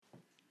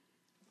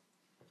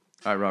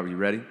All right, Robert, you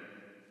ready?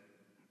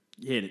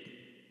 Hit it.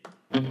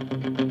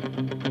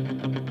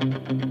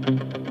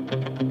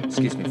 This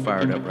gets me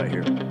fired up right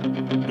here. It's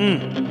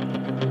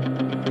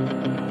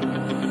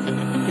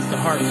the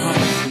heart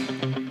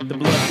pumping, the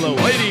blood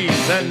flowing.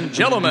 Ladies and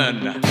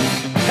gentlemen,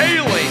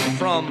 hailing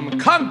from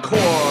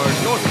Concord,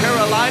 North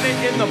Carolina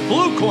in the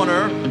blue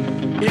corner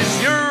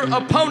is your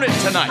opponent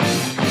tonight.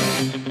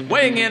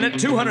 Weighing in at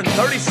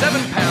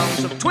 237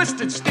 pounds of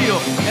twisted steel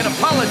and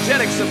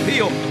apologetics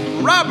appeal,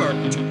 Robert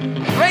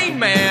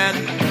Rainman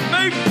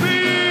Mayfield!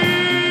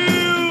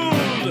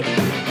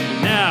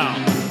 Now,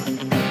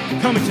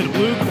 coming to the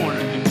blue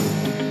corner.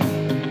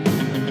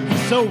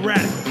 He's so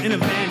radical in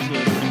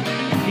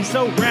evangelism. He's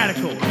so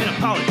radical in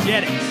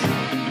apologetics.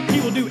 He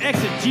will do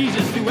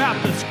exegesis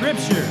throughout the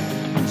scripture.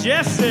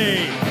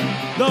 Jesse,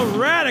 the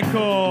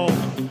Radical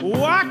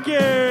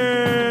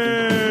Watkins!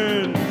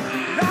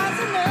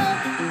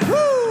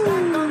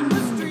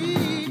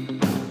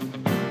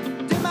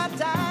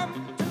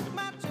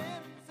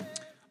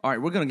 All right,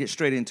 we're going to get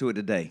straight into it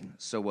today.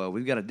 So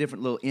we've got a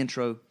different little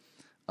intro.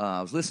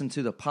 I was listening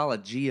to the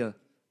Apologia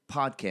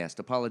podcast,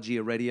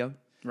 Apologia Radio.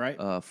 Right.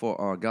 For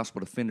our Gospel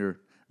Defender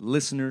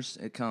listeners.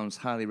 It comes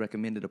highly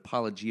recommended,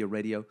 Apologia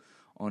Radio,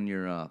 on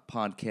your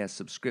podcast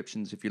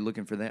subscriptions if you're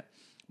looking for that.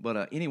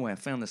 But anyway, I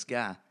found this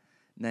guy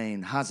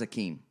named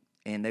Hazakim,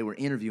 and they were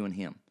interviewing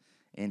him.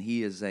 And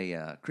he is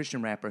a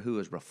Christian rapper who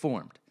is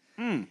reformed.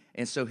 And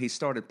so he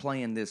started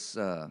playing this,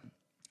 I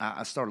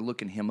started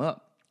looking him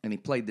up, and he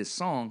played this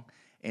song.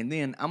 And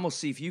then I'm going to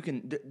see if you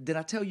can, did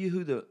I tell you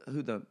who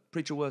the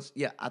preacher was?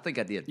 Yeah, I think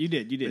I did. You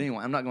did. But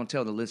anyway, I'm not going to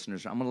tell the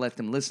listeners. I'm going to let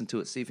them listen to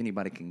it, see if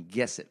anybody can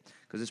guess it,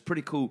 because it's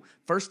pretty cool.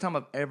 First time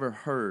I've ever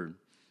heard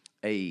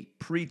a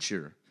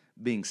preacher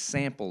being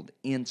sampled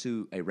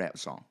into a rap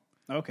song.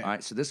 Okay. All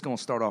right, so this is going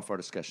to start off our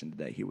discussion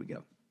today. Here we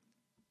go.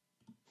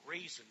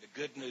 Reason the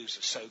good news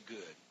is so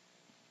good.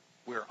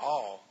 We're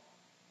all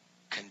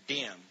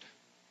condemned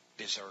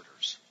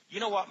deserters.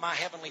 You know what my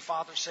Heavenly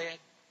Father said?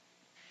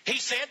 He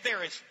said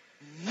there is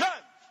none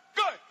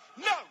good,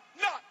 no,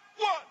 not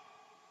one.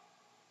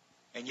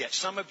 And yet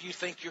some of you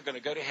think you're going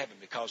to go to heaven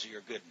because of your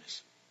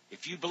goodness.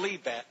 If you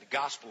believe that, the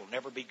gospel will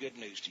never be good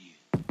news to you.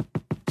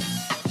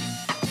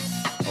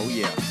 Oh,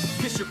 yeah.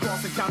 Kiss your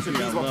cross and count your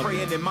beads while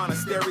praying in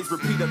monasteries.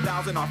 Repeat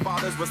 1,000 Our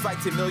Fathers, recite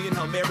 10 million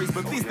Hail Marys.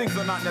 But these things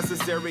are not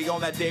necessary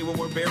on that day when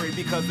we're buried,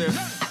 because there's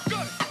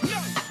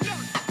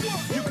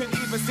you can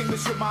even sing the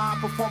Shema,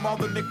 perform all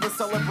the mikvahs,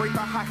 celebrate the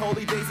high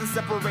holy days, and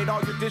separate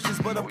all your dishes.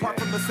 But apart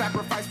from the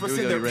sacrifice for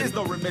sin, there is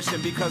no remission,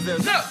 because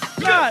there's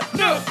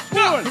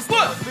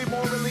historically,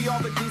 morally, all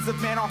the deeds of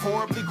man are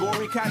horribly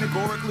gory.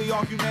 Categorically,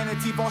 all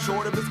humanity falls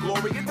short of his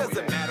glory. It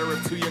doesn't matter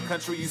if to your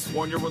country you've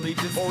sworn your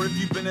allegiance, or if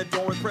you've been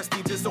adorned with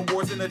prestigious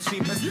awards and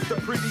achievements.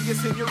 The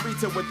prettiest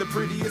senorita with the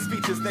prettiest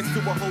features next to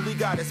a holy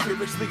goddess,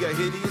 spiritually a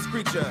hideous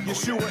creature.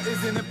 Yeshua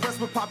isn't impressed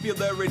with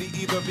popularity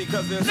either,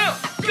 because there's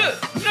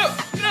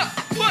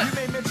you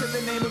may mention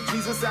the name of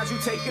Jesus as you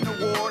take an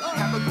award,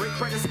 have a great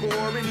credit score,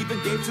 and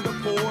even gave to the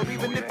poor.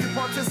 Even if you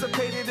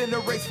participated in a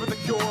race for the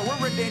cure,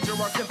 we're in danger.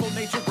 Our sinful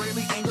nature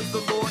greatly angers the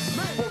Lord.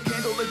 Pour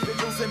candlelit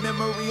vigils in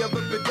memory of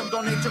the victim.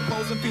 Donate your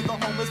clothes and feed the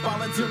homeless.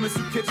 Volunteer in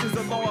soup kitchens.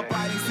 A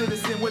law-abiding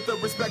citizen with a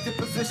respected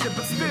position,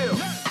 but still,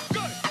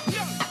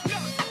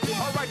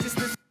 our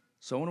righteousness.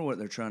 So I wonder what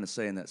they're trying to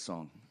say in that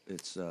song.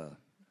 It's, I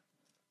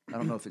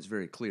don't know if it's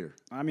very clear.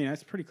 I mean,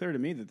 that's pretty clear to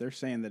me that they're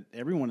saying that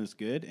everyone is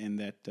good and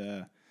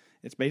that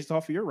it's based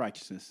off of your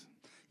righteousness.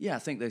 Yeah, I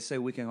think they say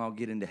we can all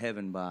get into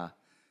heaven by,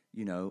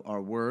 our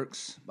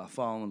works, by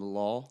following the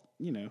law.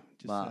 Just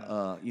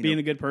by, being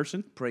a good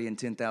person. Praying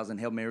 10,000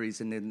 Hail Marys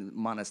in the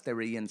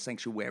monastery and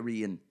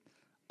sanctuary and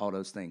all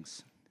those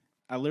things.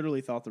 I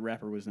literally thought the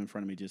rapper was in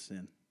front of me just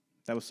then.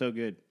 That was so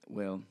good.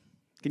 Well,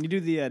 can you do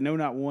the no,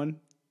 not one?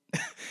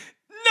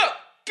 No,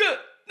 good,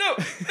 no,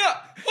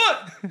 not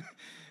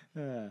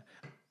one.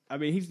 I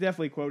mean, he's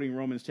definitely quoting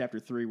Romans chapter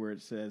 3 where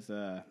it says,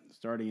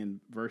 starting in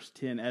verse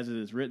 10, as it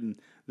is written,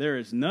 there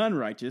is none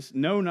righteous,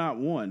 no, not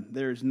one.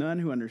 There is none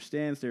who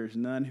understands. There is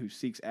none who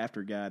seeks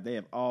after God. They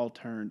have all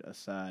turned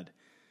aside.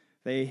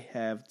 They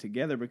have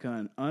together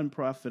become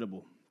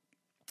unprofitable.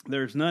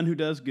 There is none who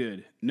does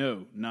good.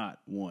 No, not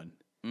one.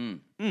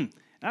 And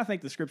I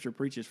think the scripture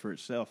preaches for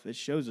itself. It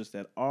shows us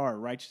that our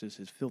righteousness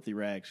is filthy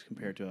rags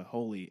compared to a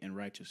holy and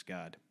righteous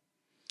God.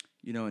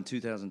 In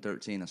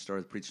 2013, I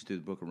started preaching through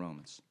the book of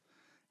Romans.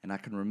 And I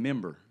can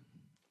remember,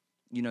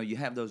 you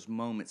have those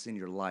moments in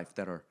your life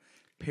that are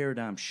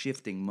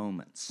paradigm-shifting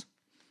moments.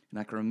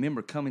 And I can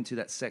remember coming to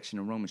that section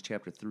in Romans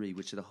chapter 3,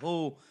 which the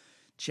whole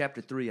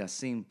chapter 3,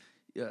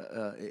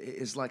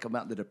 is like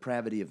about the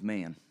depravity of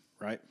man.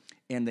 Right.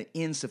 And the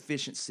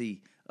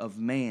insufficiency of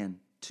man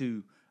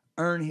to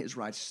earn his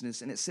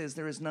righteousness. And it says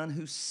there is none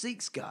who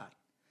seeks God.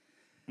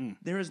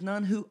 There is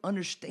none who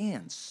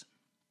understands.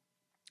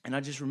 And I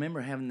just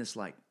remember having this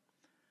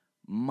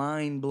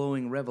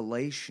mind-blowing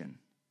revelation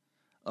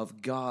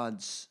of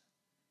God's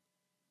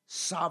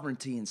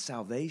sovereignty and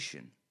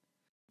salvation.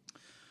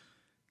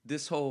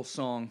 This whole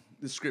song,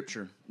 this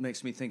scripture,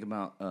 makes me think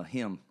about a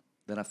hymn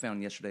that I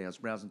found yesterday. I was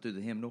browsing through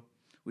the hymnal,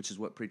 which is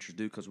what preachers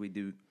do because we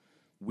do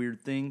weird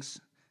things.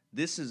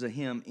 This is a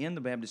hymn in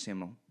the Baptist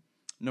hymnal,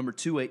 number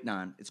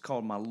 289. It's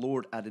called My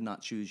Lord, I Did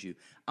Not Choose You.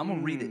 I'm going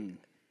to read it.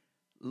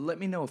 Let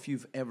me know if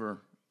you've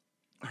ever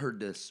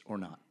heard this or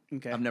not.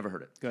 Okay. I've never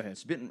heard it. Go ahead.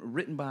 It's been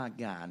written by a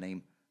guy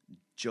named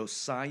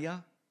Josiah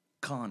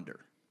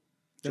Conder.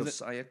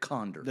 Josiah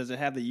Conder. Does it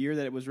have the year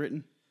that it was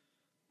written?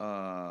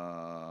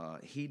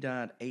 He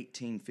died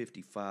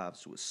 1855,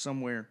 so it's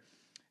somewhere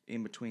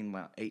in between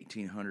about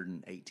 1800 and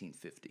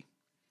 1850.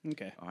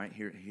 Okay. All right,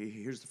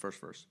 here's the first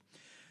verse.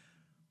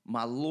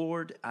 My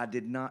Lord, I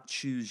did not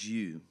choose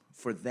you,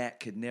 for that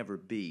could never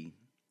be.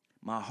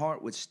 My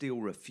heart would still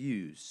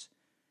refuse,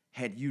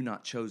 had you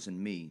not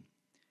chosen me.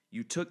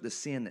 You took the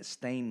sin that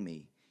stained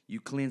me. You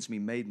cleansed me,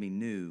 made me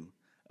new.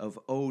 Of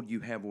old you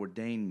have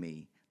ordained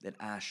me, that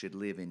I should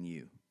live in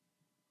you.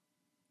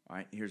 All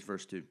right, here's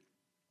verse 2.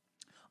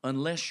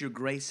 Unless your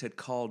grace had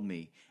called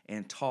me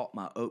and taught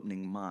my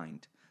opening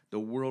mind, the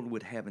world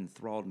would have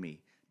enthralled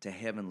me to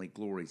heavenly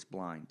glories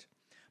blind.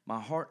 My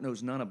heart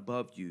knows none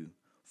above you.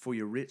 For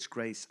your rich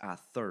grace I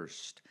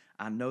thirst.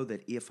 I know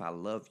that if I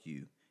love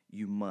you,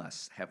 you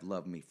must have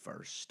loved me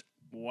first.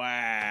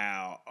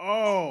 Wow.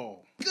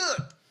 Oh. Good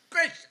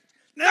gracious.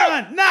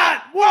 None,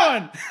 not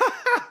one.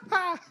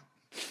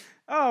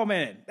 Oh,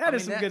 man. That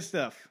is some that- good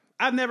stuff.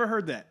 I've never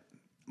heard that.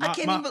 I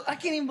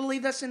can't even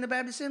believe that's in the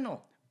Baptist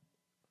hymnal.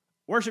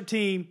 Worship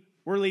team,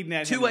 we're leading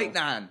that.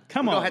 289.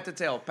 Come We're on. going to have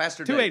to tell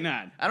Pastor Dave.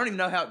 289. I don't even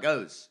know how it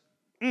goes.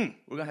 We're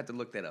going to have to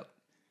look that up.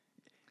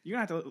 You're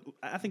gonna have to.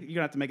 I think you're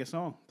gonna have to make a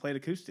song, play it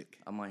acoustic.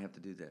 I might have to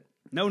do that.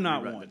 No,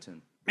 not Rewrite one. the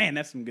tune. Man,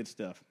 that's some good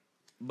stuff.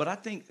 But I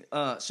think,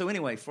 so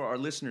anyway, for our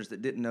listeners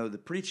that didn't know, the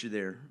preacher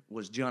there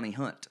was Johnny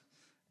Hunt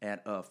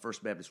at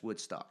First Baptist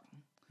Woodstock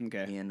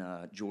Okay. in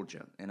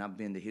Georgia. And I've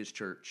been to his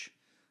church,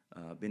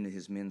 been to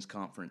his men's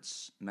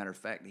conference. Matter of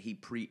fact, he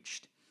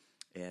preached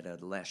at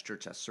the last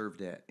church I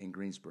served at in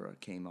Greensboro.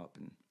 Came up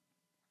and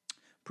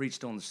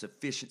preached on the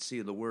sufficiency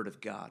of the Word of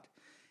God.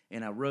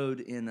 And I rode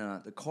in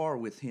the car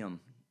with him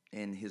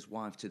and his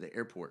wife to the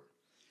airport.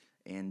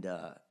 And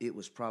it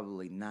was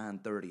probably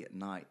 9:30 at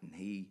night, and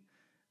he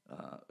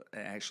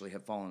actually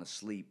had fallen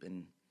asleep.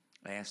 And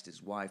I asked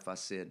his wife, I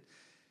said,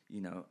 you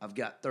know, I've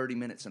got 30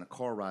 minutes in a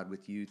car ride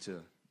with you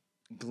to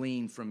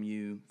glean from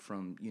you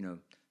from,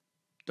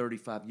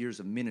 35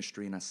 years of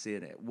ministry. And I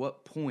said, at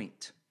what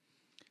point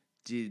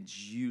did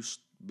you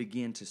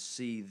begin to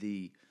see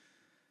the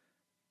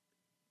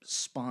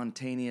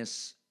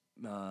spontaneous,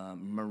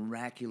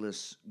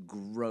 miraculous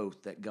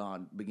growth that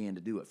God began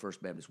to do at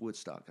First Baptist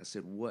Woodstock? I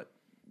said, what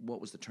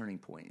was the turning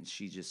point? And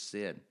she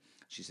said,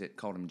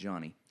 called him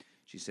Johnny.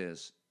 She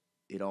says,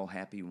 it all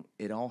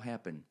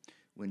happened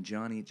when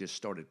Johnny just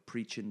started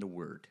preaching the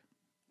word.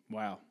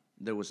 Wow.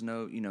 There was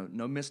no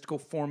mystical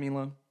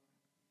formula,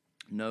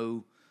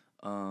 no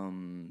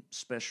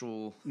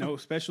special, No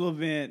special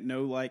event.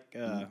 No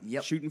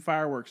Yep. shooting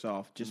fireworks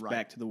off. Just Right.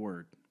 back to the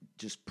word.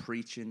 just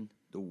preaching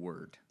the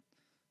word.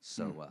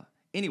 So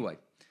anyway,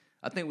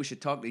 I think we should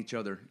talk to each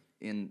other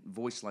in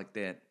voice like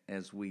that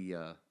as we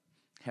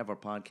have our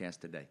podcast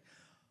today.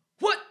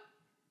 What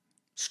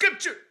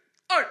scripture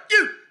are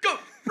you going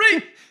to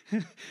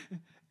read?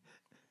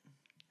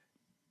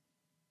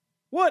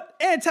 What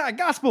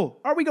anti-gospel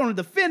are we going to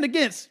defend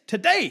against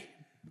today?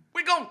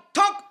 We're going to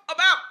talk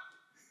about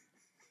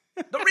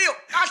the real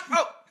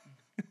gospel.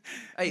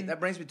 Hey, that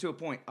brings me to a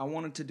point. I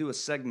wanted to do a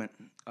segment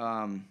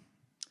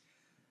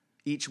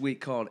each week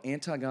called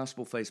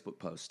Anti-Gospel Facebook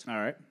Post. All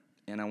right.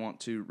 And I want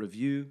to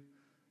review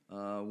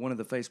one of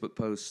the Facebook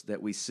posts that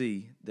we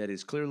see that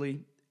is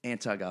clearly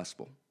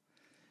anti-gospel.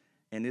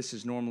 And this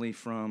is normally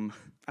from...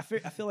 I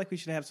feel like we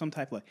should have some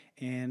type of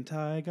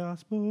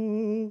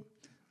anti-gospel.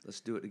 Let's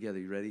do it together.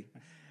 You ready?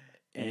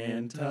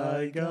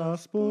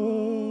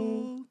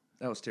 Anti-gospel.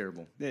 That was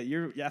terrible.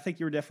 Yeah, I think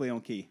you were definitely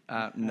on key.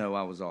 No,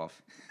 I was off,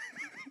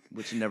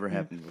 which never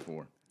happened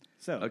before.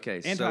 So, Okay,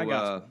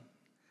 anti-gospel. so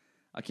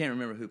I can't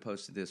remember who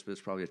posted this, but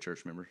it's probably a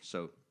church member.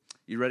 So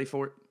you ready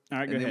for it? All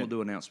right, and go then ahead. we'll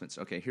do announcements.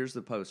 Okay, here's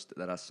the post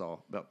that I saw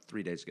about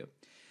 3 days ago.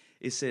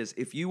 It says,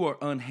 if you are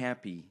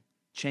unhappy,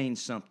 change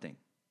something.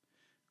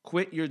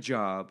 Quit your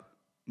job,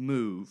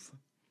 move,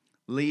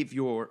 leave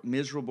your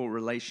miserable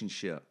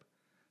relationship,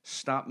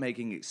 stop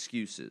making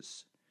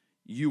excuses.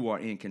 You are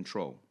in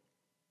control.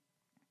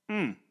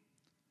 Anti-gospel!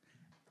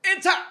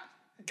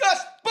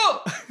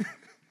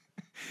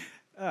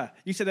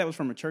 You said that was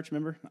from a church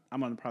member? I'm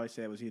going to probably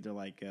say it was either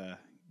like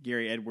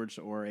Gary Edwards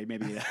or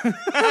maybe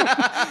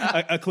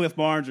a Cliff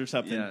Barnes or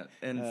something. Yeah,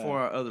 and for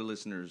our other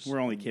listeners, We're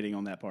only kidding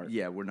on that part.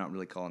 yeah, we're not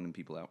really calling them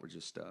people out. We're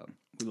just,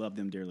 We love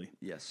them dearly.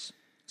 yes.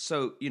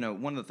 So,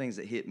 one of the things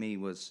that hit me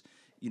was,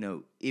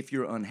 if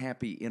you're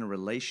unhappy in a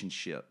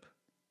relationship,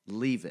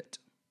 leave it.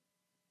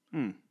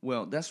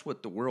 Well, that's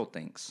what the world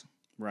thinks.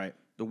 Right.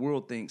 The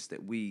world thinks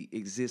that we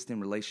exist in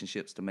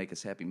relationships to make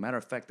us happy. Matter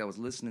of fact, I was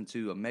listening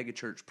to a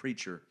megachurch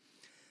preacher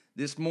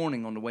this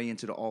morning on the way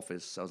into the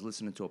office. I was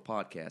listening to a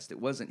podcast. It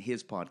wasn't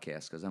his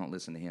podcast because I don't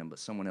listen to him, but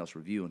someone else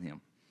reviewing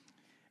him.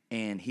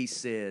 And he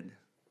said,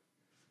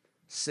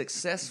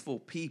 successful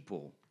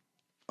people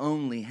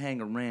only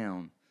hang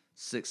around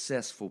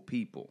successful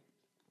people.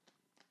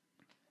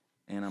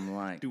 And I'm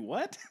like, Do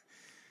what?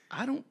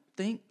 I don't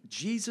think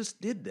Jesus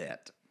did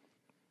that.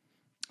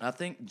 I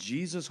think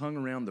Jesus hung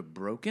around the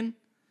broken,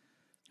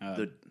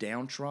 the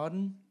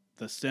downtrodden,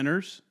 The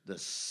sinners. the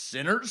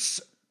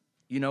sinners.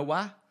 You know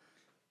why?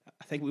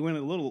 I think we went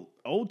a little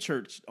old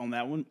church on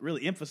that one.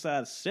 Really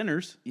emphasized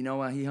sinners You know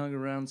why he hung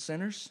around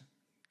sinners?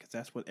 because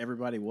that's what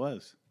everybody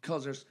was.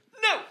 Because there's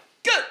no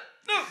good,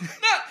 no,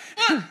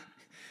 not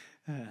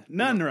one.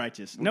 None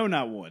righteous. No,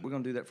 not one. We're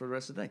going to do that for the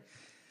rest of the day.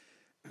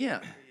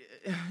 Yeah.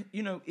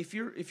 You know, if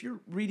you're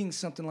reading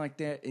something like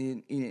that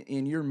and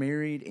you're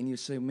married and you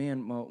say,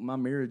 man, my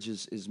marriage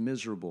is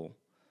miserable,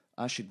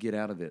 I should get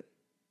out of it.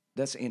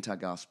 That's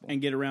anti-gospel.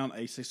 And get around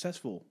a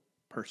successful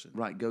person.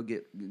 Right, go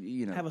get,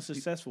 Have a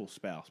successful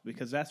spouse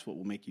because that's what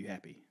will make you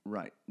happy.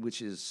 right,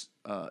 which is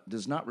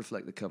does not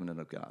reflect the covenant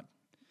of God.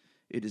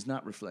 It does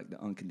not reflect the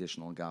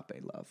unconditional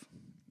agape love.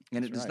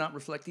 And it does right. not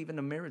reflect even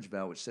the marriage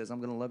vow, which says, I'm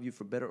going to love you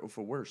for better or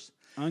for worse.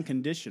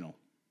 Unconditional.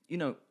 You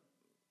know,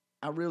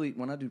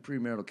 when I do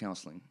premarital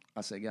counseling,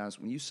 I say, guys,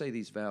 when you say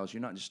these vows,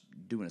 you're not just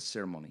doing a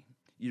ceremony.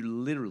 You're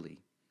literally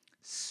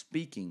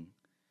speaking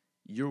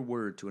your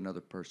word to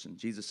another person.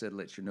 Jesus said,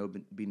 let your no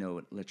be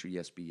no, let your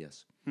yes be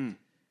yes.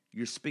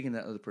 You're speaking to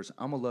that other person.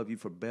 I'm going to love you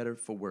for better,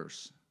 for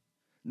worse.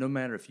 No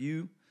matter if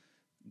you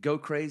go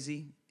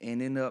crazy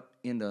and end up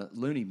in the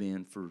loony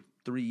bin for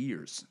 3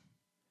 years,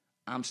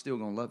 I'm still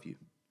going to love you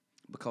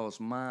because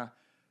my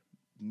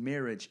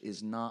marriage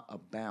is not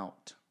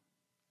about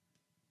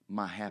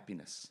my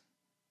happiness.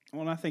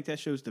 Well, and I think that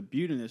shows the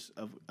beautiness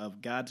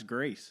of God's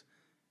grace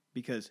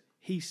because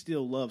he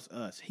still loves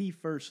us. He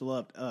first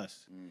loved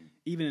us,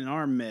 even in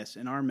our mess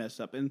and our mess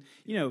up. And,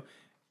 you know,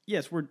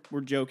 yes,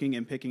 we're joking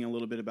and picking a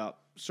little bit about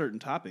certain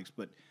topics,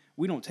 but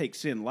we don't take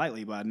sin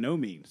lightly by no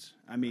means.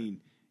 I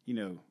mean, you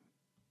know,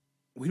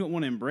 we don't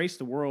want to embrace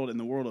the world and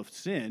the world of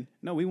sin.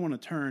 No, we want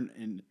to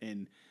turn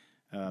and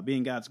be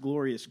in God's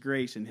glorious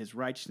grace and his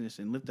righteousness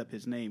and lift up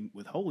his name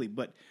with holy.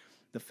 But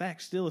the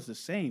fact still is the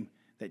same,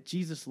 that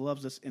Jesus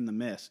loves us in the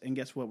mess. And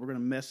guess what? We're going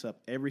to mess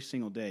up every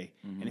single day.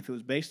 And if it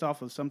was based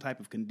off of some type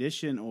of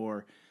condition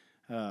or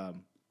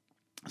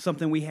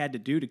something we had to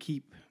do to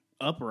keep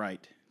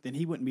upright, then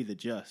he wouldn't be the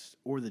just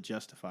or the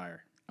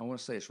justifier. I want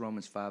to say it's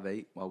Romans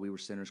 5:8. While we were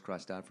sinners,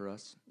 Christ died for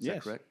us. Is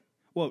that correct?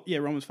 Well, yeah,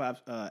 Romans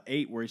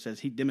 5:8, where he says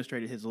he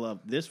demonstrated his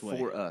love this way.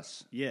 For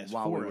us. Yes,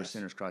 While for we were us.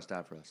 sinners, Christ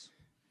died for us.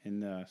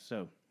 And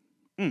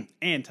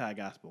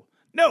anti-gospel.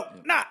 No,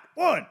 not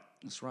one.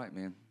 That's right,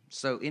 man.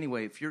 So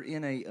anyway, if you're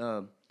in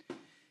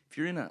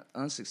an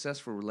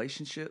unsuccessful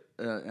relationship,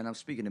 and I'm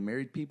speaking to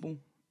married people,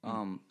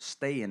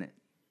 stay in it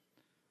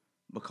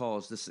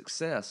because the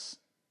success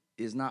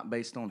is not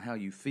based on how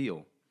you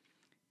feel.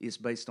 It's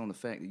based on the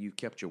fact that you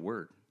kept your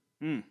word.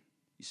 You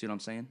see what I'm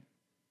saying?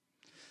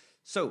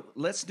 So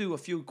let's do a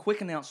few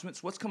quick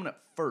announcements. What's coming up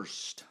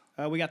first?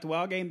 We got the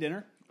Wild Game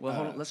Dinner. Well,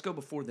 hold on. Let's go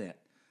before that.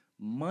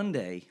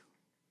 Monday,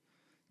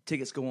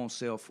 tickets go on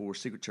sale for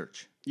Secret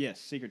Church. Yes,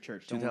 Secret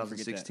Church. Don't wanna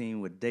forget that. 2016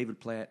 with David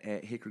Platt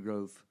at Hickory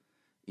Grove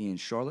in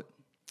Charlotte.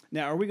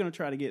 Now, are we going to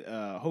try to get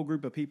a whole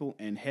group of people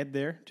and head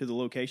there to the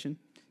location?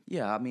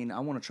 Yeah, I mean, I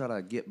want to try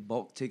to get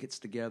bulk tickets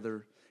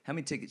together. How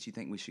many tickets do you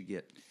think we should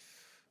get?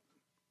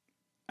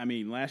 I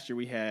mean, last year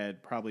we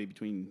had probably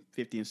between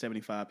 50 and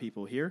 75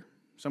 people here,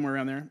 somewhere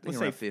around there. Let's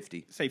say around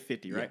 50. Say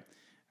 50, right?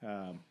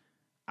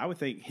 I would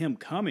think him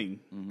coming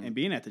and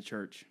being at the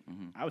church,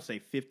 I would say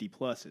 50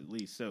 plus at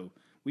least. So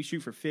we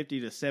shoot for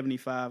 50 to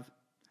 75.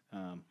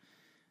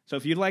 So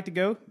if you'd like to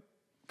go,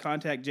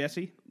 contact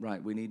Jesse.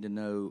 Right, we need to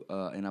know,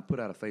 and I put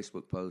out a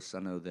Facebook post. I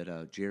know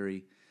that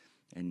Jerry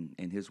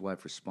and his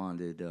wife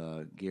responded.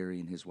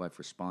 Gary and his wife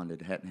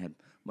responded. Hadn't had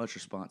much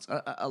response.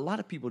 A lot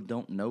of people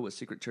don't know what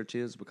Secret Church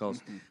is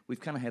because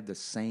we've kind of had the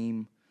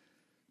same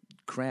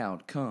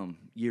crowd come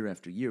year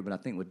after year. But I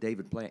think with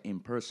David Platt in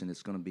person,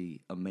 it's going to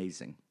be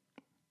amazing.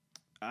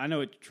 I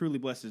know it truly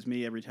blesses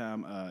me every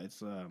time.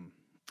 It's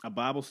a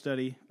Bible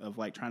study of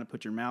like trying to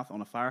put your mouth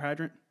on a fire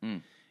hydrant.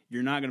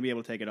 You're not going to be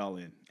able to take it all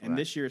in. And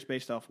this year it's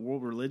based off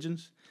world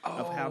religions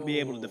of how to be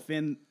able to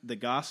defend the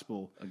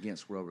gospel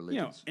Against world You know,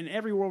 religions. in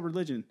every world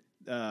religion,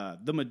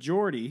 the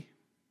majority,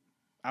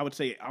 I would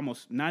say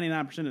almost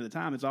 99% of the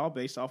time, it's all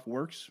based off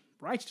works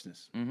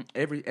righteousness.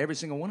 Every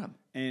single one of them.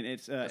 And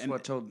it's That's what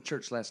I told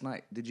church last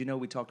night. Did you know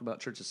we talked about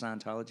Church of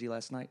Scientology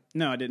last night?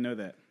 no, I didn't know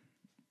that.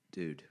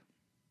 Dude,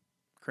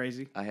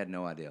 Crazy. I had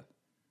no idea.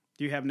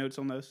 Do you have notes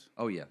on those?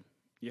 Oh, yeah.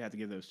 You have to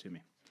give those to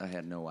me. I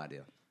had no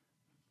idea.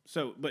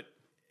 So, but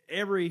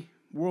every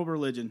world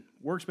religion,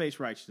 works-based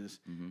righteousness.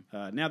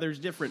 Now, there's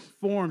different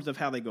forms of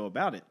how they go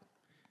about it,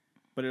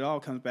 but it all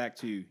comes back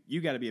to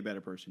you got to be a better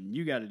person.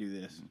 You got to do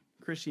this.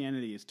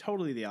 Christianity is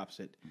totally the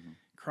opposite.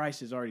 Christ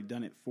has already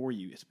done it for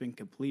you. It's been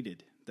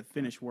completed, the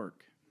finished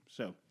work.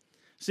 So,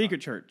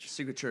 Secret Church.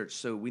 Secret Church.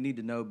 So we need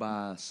to know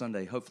by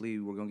Sunday. Hopefully,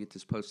 we're going to get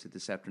this posted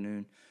this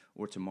afternoon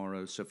or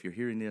tomorrow. So if you're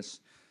hearing this,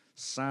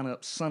 sign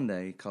up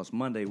Sunday because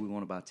Monday we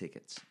want to buy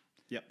tickets.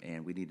 Yep.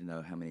 And we need to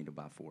know how many to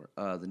buy for.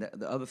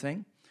 The other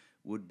thing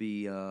would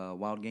be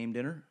Wild Game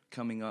Dinner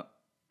coming up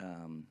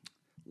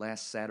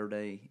last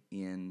Saturday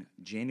in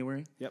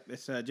January. Yep,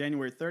 it's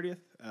January 30th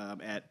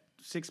at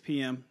 6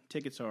 p.m.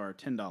 Tickets are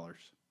 $10.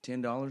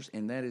 $10,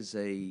 and that is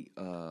a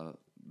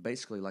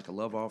basically like a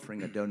love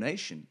offering, a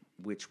donation,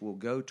 which will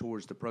go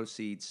towards the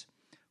proceeds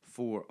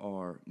for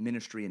our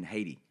ministry in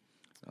Haiti,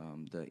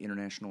 the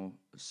International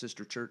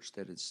Sister Church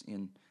that is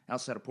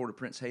outside of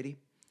Port-au-Prince, Haiti.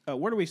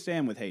 Where do we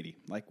stand with Haiti?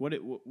 Like,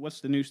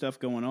 what's the new stuff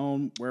going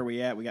on? Where are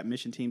we at? We got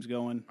mission teams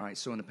going. All right,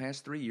 so in the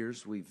past 3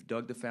 years, we've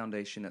dug the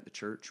foundation at the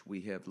church. We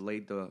have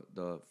laid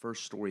the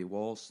first story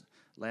walls.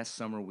 Last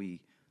summer,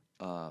 we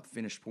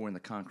finished pouring the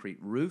concrete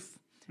roof,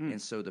 and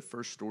so the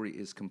first story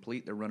is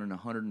complete. They're running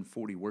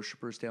 140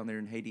 worshipers down there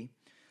in Haiti,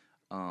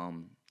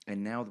 and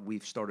now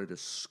we've started a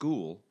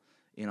school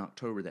in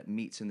October that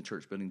meets in the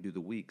church building through the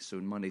week. So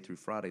Monday through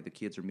Friday, the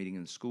kids are meeting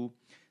in the school.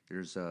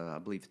 There's, I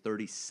believe,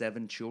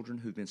 37 children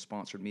who've been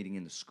sponsored meeting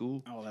in the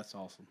school. Oh, that's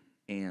awesome.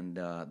 And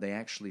they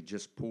actually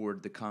just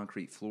poured the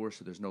concrete floor,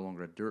 so there's no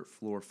longer a dirt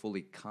floor,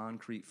 fully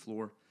concrete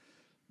floor.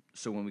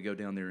 So when we go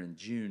down there in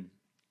June,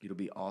 it'll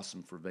be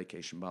awesome for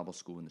Vacation Bible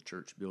School in the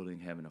church building,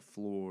 having a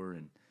floor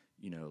and,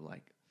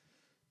 like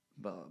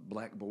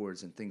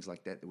blackboards and things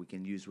like that we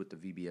can use with the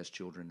VBS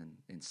children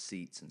and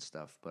seats and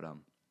stuff. But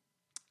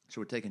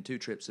so we're taking 2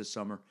 trips this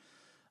summer.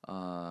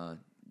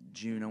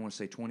 June, I want to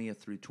say 20th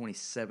through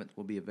 27th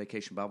will be a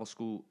Vacation Bible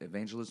School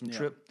evangelism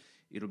trip.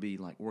 It'll be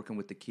like working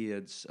with the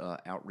kids,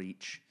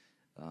 outreach,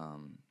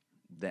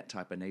 that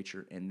type of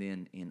nature. And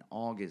then in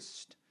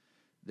August,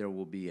 there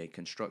will be a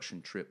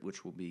construction trip,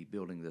 which will be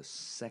building the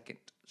second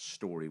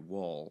story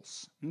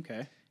walls.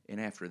 Okay. And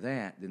after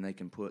that, then they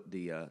can put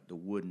the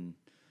wooden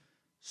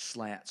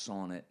slats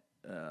on it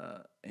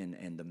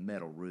and the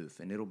metal roof.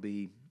 And it'll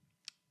be,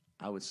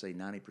 I would say,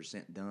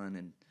 90% done.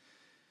 And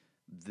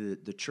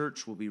the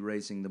church will be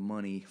raising the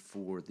money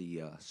for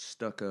the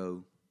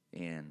stucco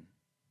and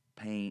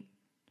paint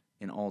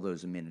and all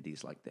those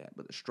amenities like that.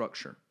 But the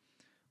structure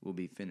will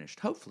be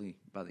finished, hopefully,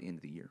 by the end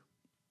of the year.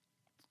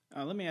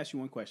 Let me ask you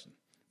one question.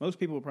 Most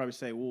people will probably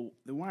say, well,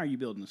 then why are you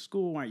building a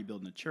school? Why are you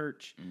building a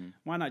church? Mm-hmm.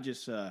 Why not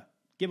just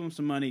give them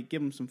some money,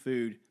 give them some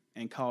food,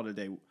 and call it a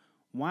day?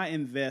 Why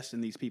invest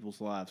in these people's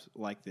lives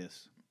like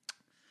this?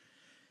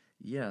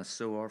 Yeah,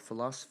 so our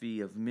philosophy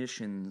of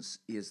missions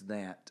is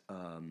that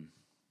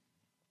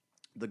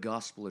the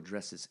gospel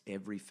addresses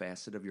every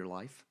facet of your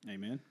life.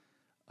 Amen.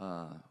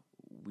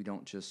 We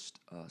don't just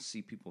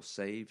see people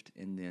saved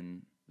and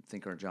then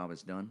think our job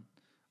is done.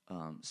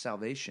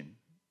 Salvation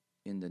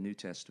in the New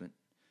Testament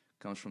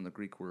comes from the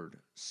Greek word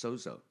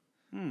sozo,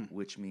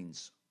 which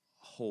means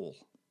whole.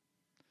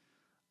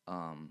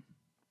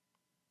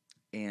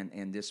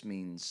 And this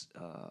means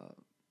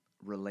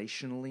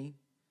relationally,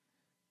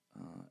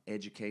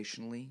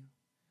 educationally,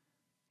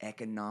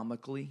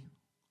 economically,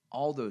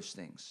 all those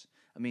things.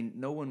 I mean,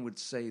 no one would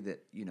say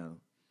that,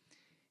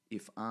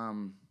 if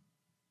I'm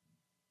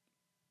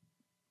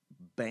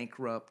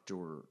bankrupt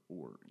or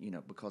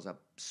because I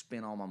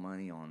spent all my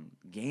money on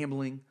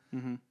gambling,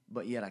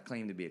 but yet I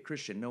claim to be a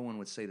Christian, no one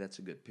would say that's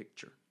a good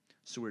picture.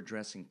 So we're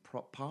addressing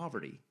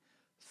poverty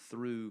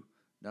through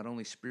not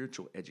only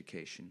spiritual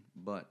education,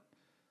 but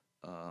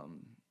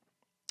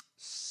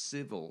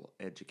civil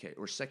education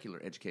or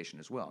secular education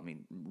as well. I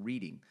mean,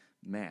 reading,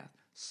 math,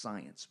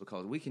 science,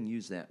 because we can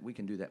use that. We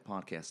can do that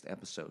podcast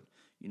episode.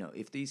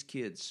 If these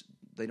kids,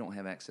 they don't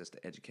have access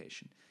to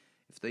education,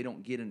 if they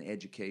don't get an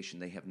education,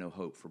 they have no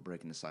hope for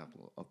breaking the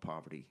cycle of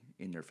poverty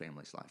in their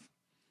family's life.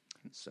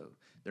 So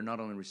they're not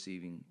only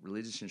receiving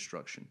religious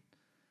instruction,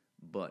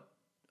 but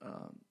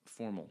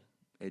formal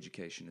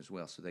education as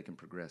well, so they can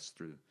progress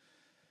through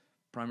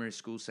primary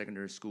school,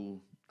 secondary school,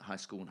 high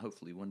school, and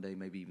hopefully one day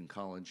maybe even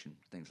college and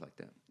things like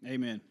that.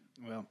 Amen.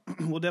 Well,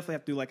 we'll definitely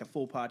have to do like a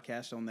full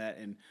podcast on that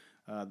and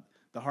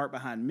the heart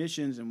behind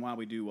missions and why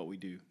we do what we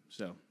do.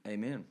 So,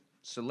 amen.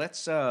 So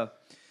let's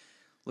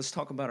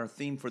talk about our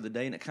theme for the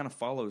day, and it kind of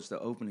follows the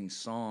opening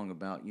song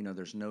about,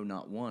 there's no,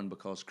 not one,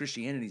 because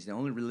Christianity is the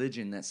only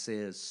religion that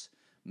says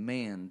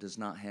man does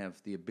not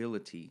have the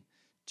ability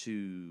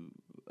to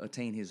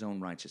attain his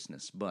own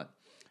righteousness. But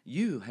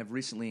you have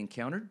recently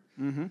encountered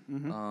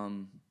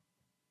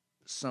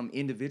some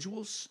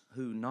individuals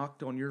who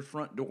knocked on your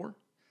front door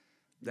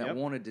that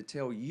wanted to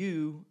tell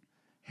you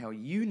how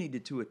you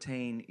needed to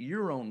attain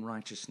your own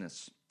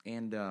righteousness.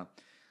 And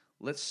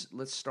let's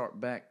start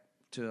back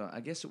to, I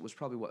guess it was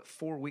probably,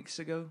 4 weeks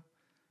ago?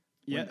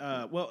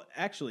 Yeah, well,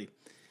 actually,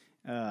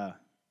 4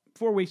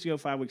 weeks ago,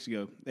 5 weeks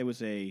ago, there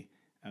was a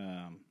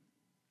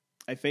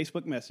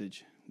Facebook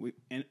message.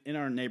 In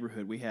our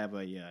neighborhood, we have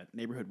a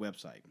neighborhood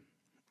website.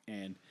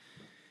 And,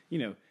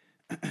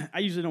 I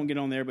usually don't get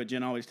on there, but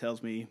Jen always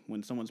tells me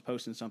when someone's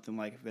posting something,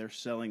 like if they're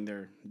selling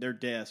their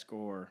desk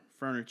or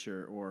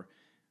furniture or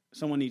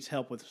someone needs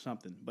help with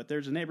something. But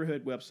there's a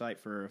neighborhood website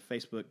for a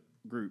Facebook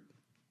group.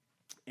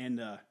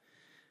 And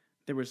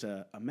there was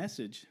a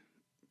message,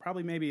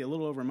 probably maybe a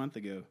little over a month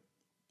ago,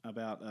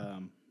 about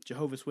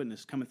Jehovah's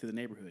Witness coming through the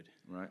neighborhood.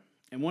 Right.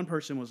 And one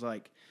person was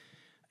like,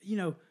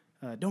 don't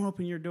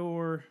open your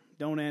door,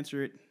 don't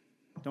answer it,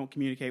 don't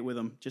communicate with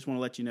them, just want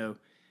to let you know.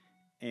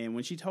 And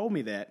when she told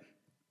me that,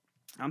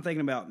 I'm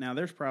thinking about now.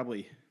 There's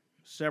probably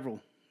several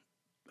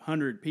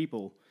hundred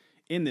people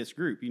in this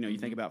group. You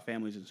think about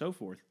families and so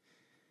forth.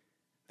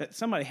 That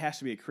somebody has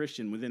to be a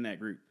Christian within that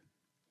group.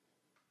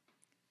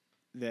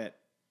 That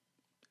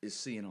Is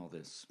seeing all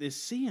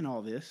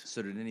this.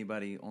 So did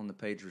anybody on the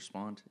page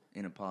respond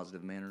in a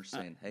positive manner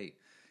saying, hey,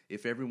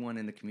 if everyone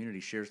in the community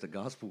shares the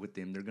gospel with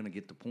them, they're going to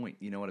get the point.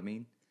 You know what I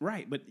mean?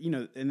 Right. But,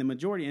 in the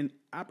majority, and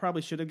I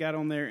probably should have got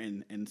on there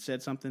and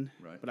said something.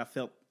 Right. But I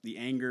felt the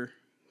anger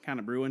kind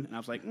of brewing. And I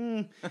was like,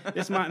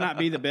 this might not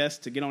be the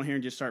best to get on here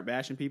and just start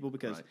bashing people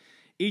because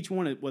each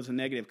one was a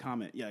negative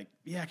comment. Yeah,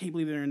 I can't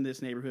believe they're in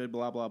this neighborhood,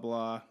 blah, blah,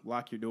 blah,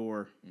 lock your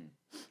door.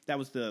 That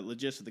was the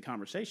gist of the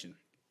conversation.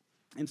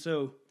 And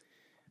so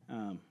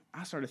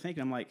I started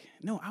thinking, I'm like,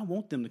 no, I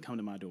want them to come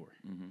to my door.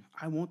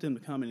 I want them to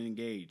come and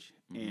engage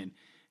and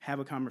have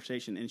a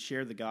conversation and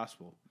share the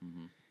gospel.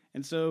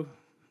 And so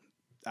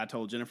I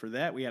told Jennifer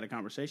that. We had a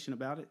conversation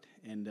about it.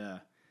 And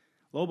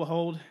lo and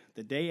behold,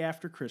 the day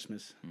after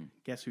Christmas,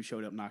 guess who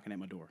showed up knocking at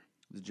my door?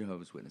 The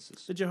Jehovah's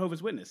Witnesses. The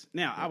Jehovah's Witness.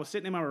 Now, I was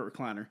sitting in my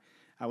recliner.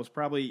 I was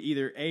probably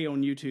either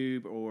on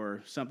YouTube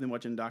or something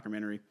watching a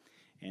documentary.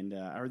 And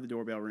I heard the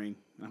doorbell ring.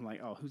 And I'm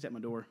like, oh, who's at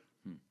my door?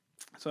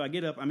 So I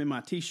get up. I'm in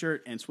my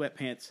T-shirt and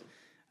sweatpants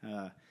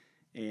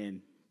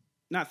and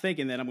not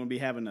thinking that I'm going to be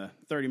having a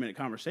 30-minute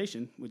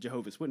conversation with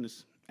Jehovah's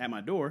Witness at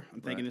my door.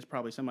 I'm thinking it's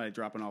probably somebody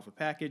dropping off a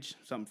package,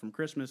 something from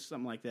Christmas,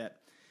 something like that.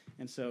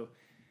 And so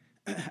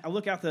I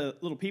look out the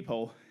little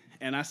peephole,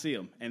 and I see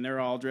them. And they're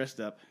all dressed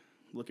up,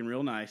 looking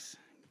real nice.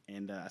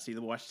 And I see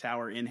the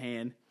Watchtower in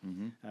hand,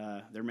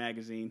 their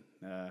magazine,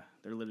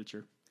 their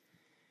literature.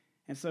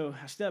 And so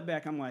I step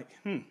back. I'm like,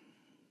 do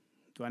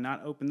I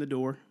not open the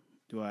door?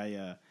 Do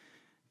I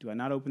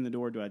not open the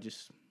door? Do I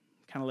just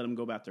kind of let them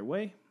go about their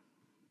way?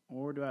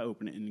 Or do I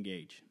open it and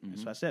engage? And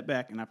so I sat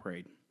back and I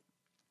prayed.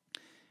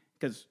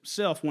 Because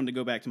self wanted to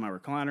go back to my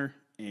recliner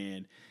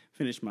and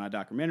finish my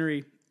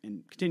documentary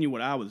and continue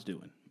what I was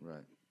doing.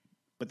 Right.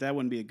 But that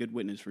wouldn't be a good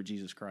witness for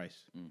Jesus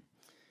Christ.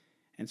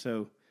 And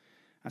so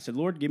I said,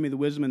 Lord, give me the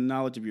wisdom and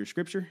knowledge of your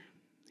scripture.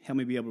 Help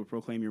me be able to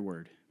proclaim your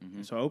word.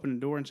 And so I opened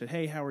the door and said,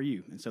 hey, how are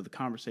you? And so the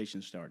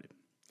conversation started.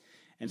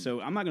 And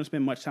so I'm not going to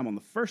spend much time on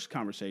the first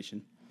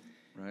conversation.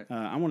 Right.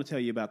 I want to tell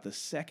you about the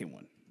second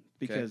one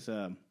because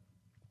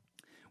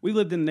we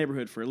lived in the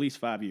neighborhood for at least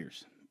 5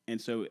 years. And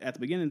so at the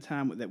beginning of the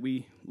time that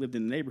we lived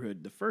in the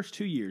neighborhood, the first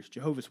 2 years,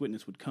 Jehovah's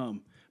Witness would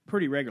come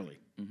pretty regularly.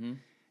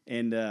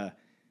 And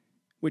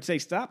which they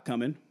stopped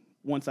coming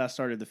once I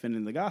started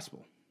defending the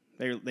gospel.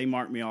 They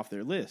marked me off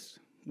their list.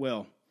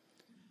 Well,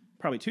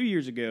 probably 2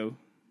 years ago,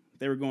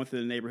 they were going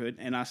through the neighborhood,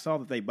 and I saw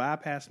that they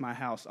bypassed my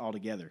house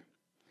altogether.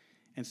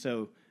 And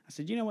so I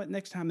said, you know what?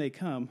 Next time they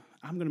come,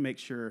 I'm going to make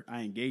sure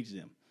I engage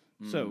them.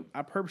 So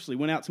I purposely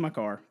went out to my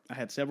car. I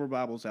had several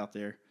Bibles out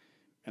there,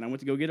 and I went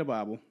to go get a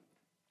Bible,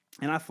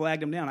 and I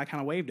flagged them down. I kind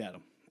of waved at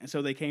them, and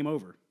so they came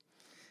over.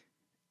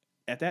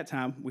 At that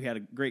time, we had a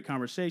great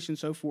conversation,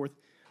 so forth.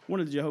 One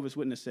of the Jehovah's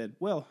Witnesses said,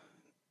 well,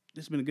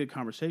 this has been a good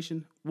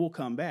conversation. We'll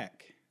come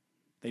back.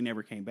 They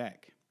never came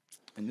back.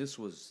 And this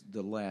was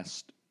the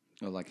last,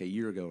 like a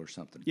year ago or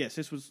something. Yes,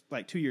 this was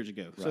like 2 years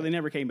ago. Right. So they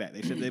never came back.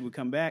 They said they would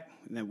come back,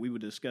 and then we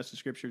would discuss the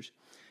scriptures.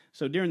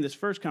 So during this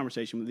first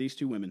conversation with these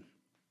two women,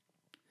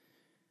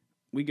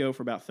 we go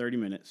for about 30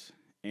 minutes,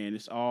 and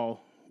it's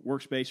all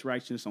works-based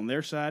righteousness on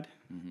their side,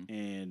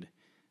 and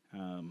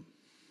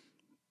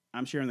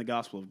I'm sharing the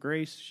gospel of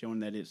grace, showing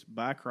that it's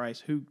by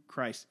Christ, who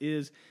Christ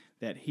is,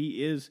 that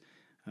he is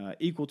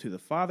equal to the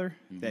Father,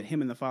 that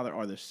him and the Father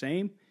are the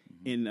same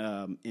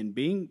in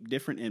being,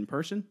 different in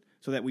person,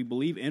 so that we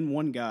believe in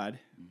one God.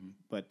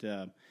 But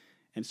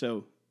and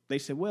so they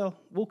said, well,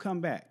 we'll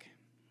come back.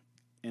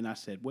 And I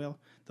said, well,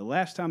 the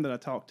last time that I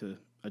talked to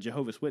a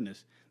Jehovah's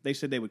Witness, they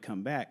said they would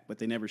come back, but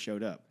they never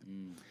showed up.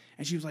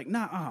 And she was like,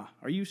 nah,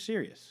 are you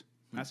serious?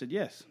 I said,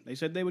 yes. They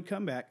said they would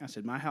come back. I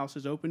said, my house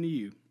is open to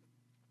you.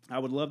 I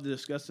would love to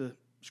discuss the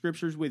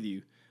scriptures with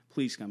you.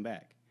 Please come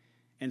back.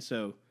 And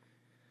so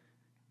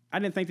I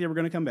didn't think they were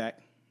going to come back.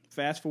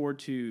 Fast forward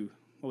to,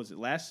 what was it,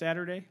 last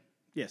Saturday?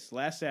 Yes,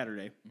 last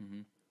Saturday.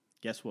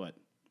 Guess what?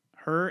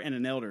 Her and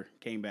an elder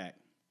came back.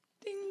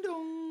 Ding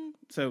dong.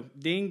 So,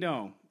 ding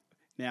dong.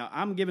 Now,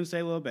 I'm giving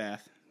Selah a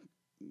bath,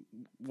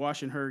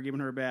 washing her, giving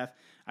her a bath.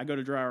 I go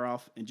to dry her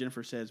off, and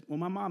Jennifer says, well,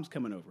 my mom's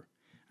coming over.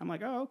 I'm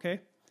like, oh,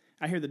 okay.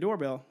 I hear the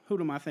doorbell. Who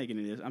am I thinking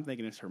it is? I'm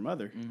thinking it's her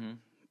mother.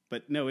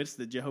 But no, it's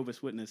the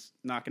Jehovah's Witness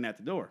knocking at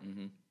the door,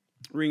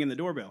 ringing the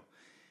doorbell.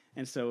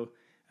 And so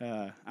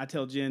I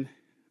tell Jen,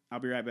 I'll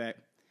be right back.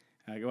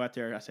 I go out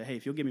there. I say, hey,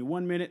 if you'll give me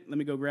 1 minute, let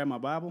me go grab my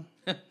Bible.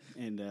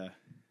 And,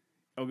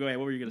 go ahead.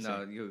 What were you going to say?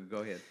 No, you go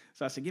ahead.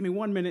 So I said, give me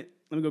 1 minute.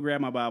 Let me go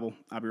grab my Bible.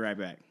 I'll be right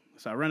back.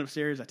 So I run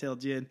upstairs. I tell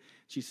Jen.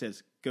 She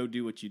says, go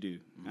do what you do.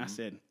 I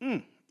said,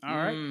 all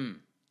right.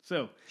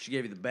 So She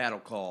gave you the battle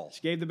call.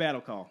 she gave the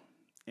battle call.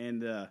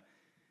 And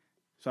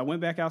so I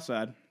went back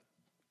outside.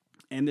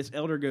 And this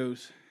elder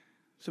goes,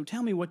 so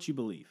tell me what you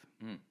believe.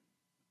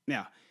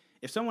 Now,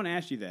 if someone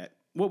asked you that,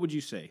 what would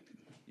you say?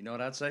 You know what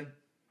I'd say?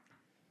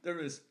 There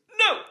is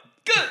no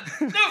good,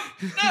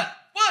 no, not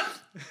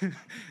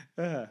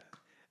one.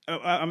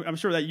 I'm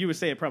sure that you would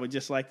say it probably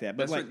just like that.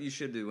 But That's like, what you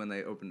should do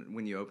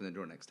when you open the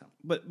door next time.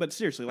 But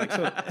seriously, like,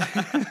 so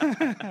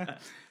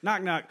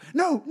knock knock.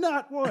 No,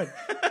 not one.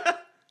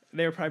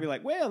 They would probably be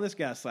like, well, this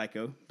guy's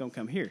psycho. Don't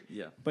come here.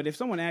 Yeah. But if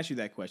someone asked you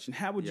that question,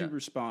 how would you Yeah.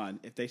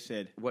 respond if they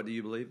said, What do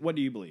you believe? what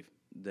do you believe?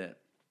 That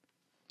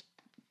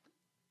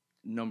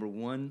number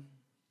one,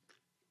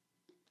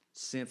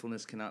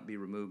 sinfulness cannot be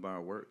removed by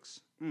our works.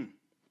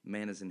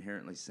 Man is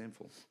inherently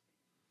sinful.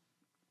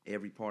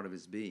 Every part of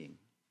his being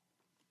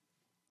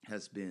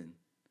has been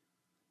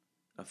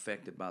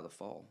affected by the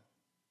fall.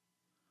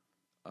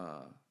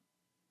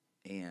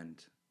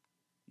 And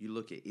you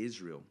look at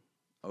Israel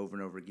over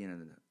and over again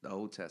in the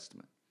Old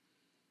Testament.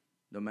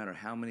 No matter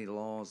how many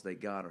laws they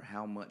got or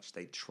how much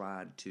they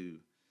tried to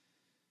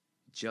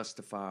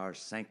justify or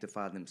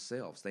sanctify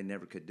themselves, they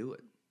never could do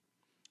it.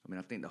 I mean,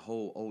 I think the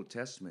whole Old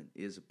Testament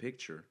is a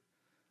picture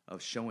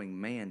of showing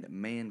man that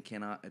man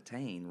cannot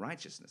attain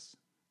righteousness.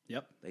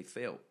 Yep. They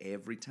fail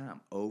every time,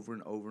 over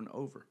and over and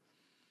over.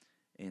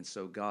 And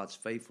so God's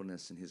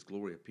faithfulness and his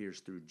glory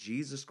appears through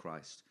Jesus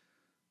Christ,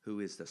 who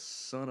is the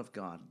Son of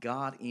God,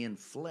 God in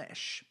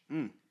flesh,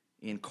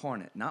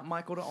 incarnate. Not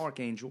Michael the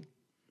Archangel,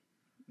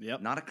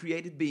 Yep. not a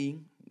created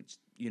being,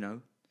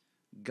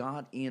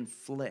 God in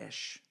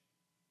flesh,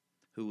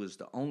 who was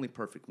the only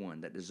perfect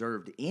one that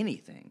deserved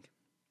anything.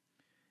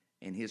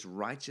 And his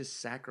righteous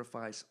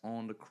sacrifice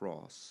on the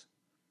cross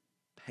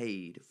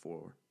paid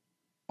for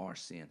our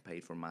sin,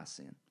 paid for my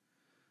sin,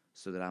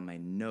 so that I may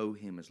know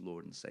him as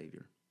Lord and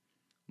Savior.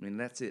 I mean,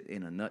 that's it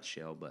in a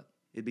nutshell, but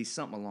it'd be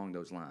something along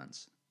those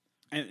lines.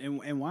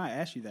 And why I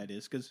ask you that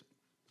is because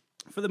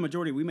for the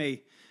majority, we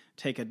may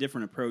take a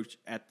different approach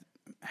at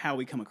how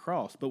we come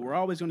across, but we're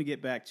always going to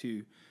get back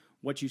to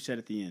what you said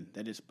at the end,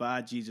 that it's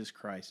by Jesus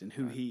Christ and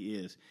who he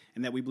is,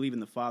 and that we believe in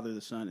the Father, the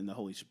Son, and the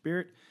Holy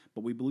Spirit,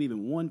 but we believe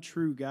in one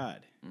true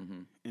God.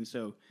 Mm-hmm. And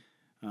so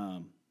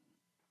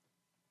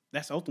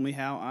that's ultimately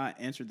how I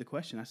answered the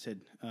question. I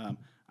said,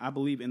 I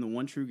believe in the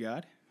one true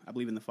God. I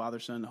believe in the Father,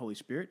 Son, and the Holy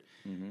Spirit,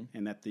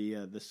 and that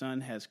the Son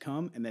has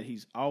come and that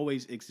he's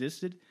always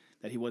existed,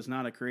 that he was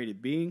not a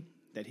created being,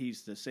 that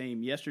he's the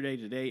same yesterday,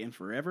 today, and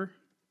forever,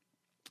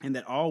 and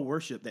that all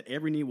worship, that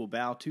every knee will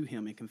bow to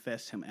him and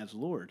confess him as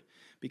Lord,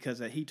 because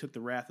that he took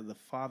the wrath of the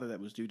Father that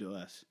was due to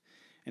us.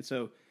 And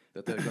so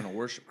That they're going to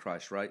worship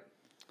Christ, right?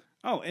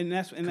 Oh, and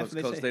that's what they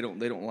say. Because they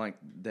don't like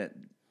that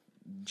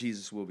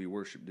Jesus will be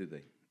worshipped, do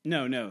they?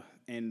 No.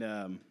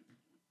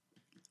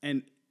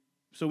 And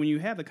so when you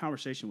have the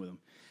conversation with them,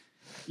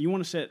 you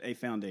want to set a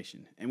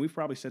foundation. And we've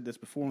probably said this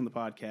before on the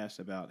podcast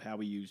about how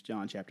we use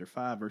John chapter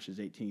 5, verses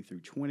 18 through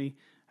 20,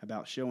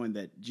 about showing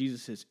that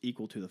Jesus is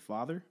equal to the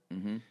Father,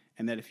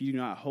 and that if you do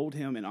not hold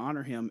him and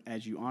honor him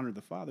as you honor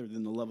the Father,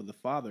 then the love of the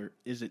Father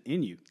isn't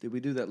in you. Did we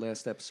do that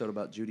last episode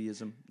about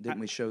Judaism? Didn't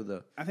we show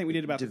the I think we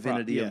did about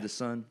divinity of the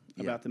Son?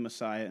 About the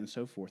Messiah and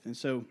so forth. And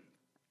so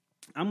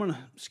I'm going to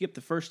skip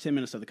the first 10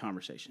 minutes of the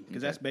conversation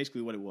because that's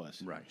basically what it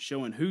was. Right.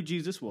 Showing who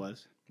Jesus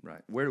was.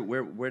 Right.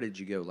 Where did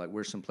you go? Like,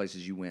 where's some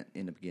places you went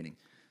in the beginning?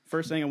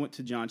 First thing, I went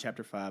to John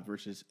chapter 5,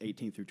 verses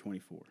 18 through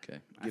 24. Okay.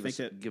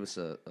 Give us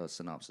a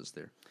synopsis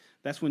there.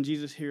 That's when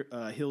Jesus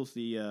heals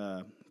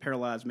the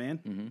paralyzed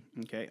man,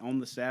 okay, on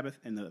the Sabbath,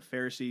 and the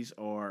Pharisees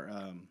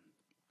are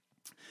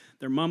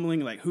they're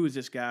mumbling like, who is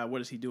this guy?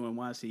 What is he doing?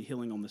 Why is he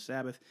healing on the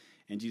Sabbath?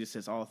 And Jesus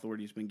says, all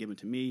authority has been given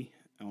to me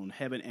on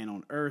heaven and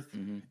on earth.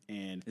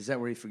 And is that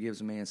where he forgives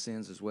a man's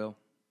sins as well?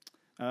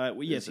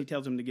 Well, yes, he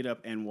tells him to get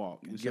up and walk.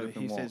 And so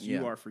he says,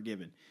 you are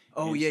forgiven.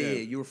 Oh, yeah,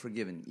 you were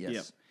forgiven, yes.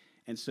 Yep.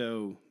 And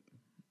so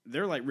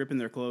they're like ripping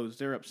their clothes.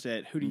 They're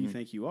upset. Who do you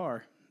think you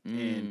are?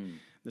 And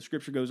the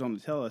scripture goes on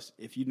to tell us,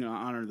 if you do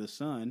not honor the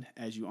Son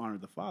as you honor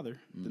the Father,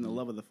 then the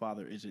love of the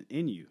Father isn't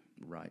in you.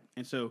 Right.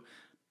 And so,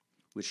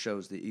 which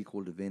shows the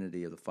equal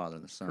divinity of the Father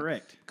and the Son.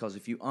 Correct. Because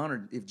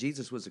if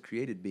Jesus was a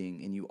created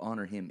being and you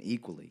honor him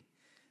equally,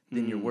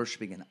 then you're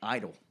worshiping an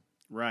idol.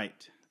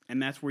 Right.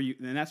 And that's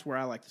where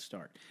I like to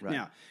start. Right.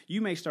 Now,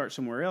 you may start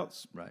somewhere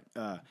else. Right.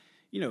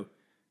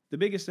 The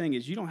biggest thing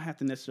is you don't have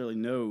to necessarily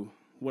know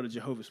what a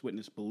Jehovah's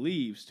Witness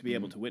believes to be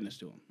able to witness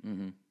to them.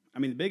 Mm-hmm. I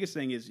mean, the biggest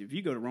thing is if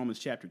you go to Romans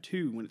chapter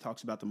 2, when it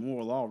talks about the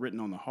moral law written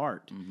on the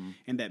heart,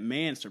 and that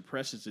man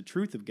suppresses the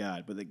truth of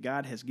God, but that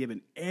God has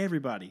given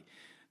everybody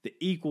the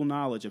equal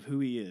knowledge of who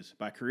he is.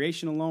 By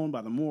creation alone,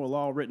 by the moral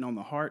law written on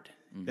the heart,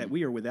 that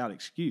we are without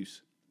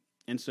excuse.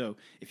 And so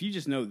if you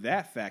just know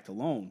that fact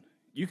alone,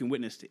 you can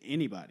witness to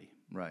anybody.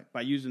 Right.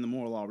 By using the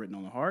moral law written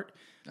on the heart.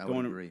 I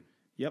would agree.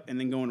 Yep, and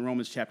then going to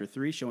Romans chapter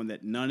 3, showing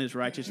that none is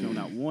righteous, no,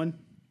 not one.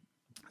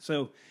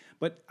 So,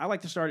 but I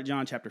like to start at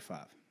John chapter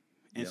 5.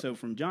 And so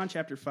from John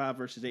chapter 5,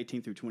 verses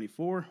 18 through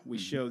 24, we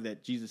show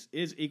that Jesus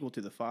is equal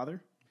to the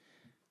Father.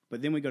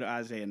 But then we go to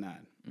Isaiah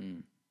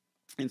 9.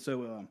 And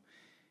so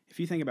if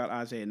you think about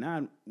Isaiah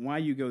 9, why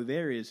you go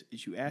there is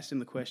you ask him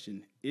the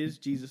question, is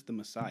Jesus the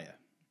Messiah?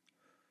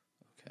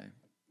 Okay.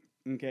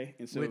 Okay.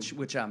 And so,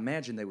 which I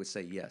imagine they would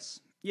say yes.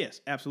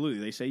 Yes,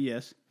 absolutely. They say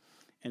yes.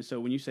 And so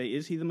when you say,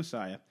 is he the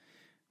Messiah?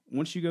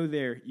 Once you go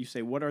there, you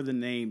say, what are the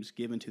names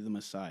given to the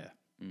Messiah?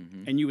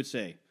 And you would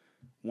say,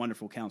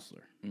 Wonderful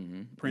Counselor,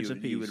 Prince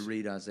of Peace. You would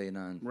read Isaiah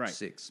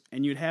 9:6.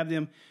 And you'd have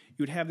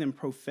them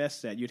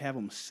profess that. You'd have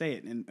them say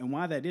it. And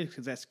why that is,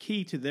 because that's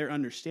key to their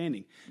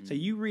understanding. So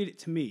you read it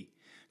to me.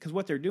 Because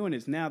what they're doing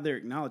is now they're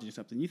acknowledging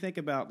something. You think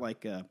about,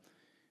 like,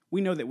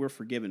 we know that we're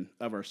forgiven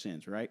of our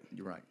sins, right?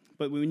 You're right.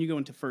 But when you go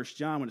into 1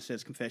 John, when it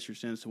says confess your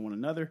sins to one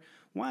another,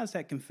 why is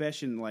that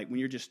confession, like, when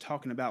you're just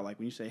talking about, like,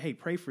 when you say, hey,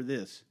 pray for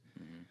this,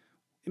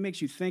 it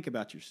makes you think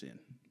about your sin.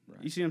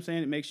 Right. You see what I'm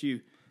saying? It makes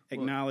you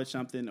acknowledge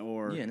something,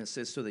 or... Yeah, and it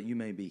says so that you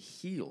may be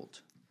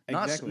healed.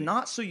 Exactly.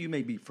 Not so you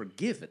may be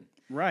forgiven.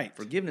 Right.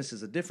 Forgiveness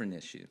is a different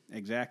issue.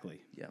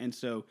 Exactly. Yeah. And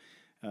so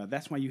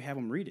that's why you have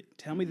them read it.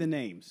 Tell me the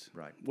names.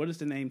 Right. What does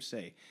the name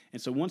say?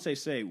 And so once they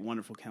say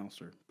Wonderful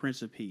Counselor,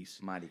 Prince of Peace,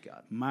 Mighty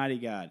God. Mighty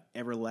God,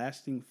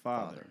 Everlasting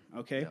Father.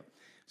 Okay? Yep.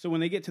 So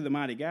when they get to the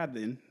Mighty God,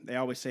 then they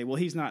always say, well,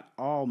 he's not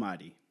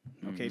almighty.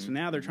 Okay, so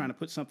now they're trying to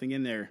put something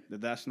in there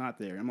that's not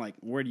there. I'm like,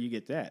 where do you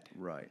get that?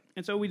 Right.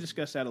 And so we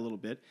discussed that a little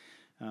bit.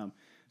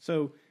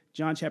 So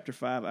John chapter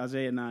 5,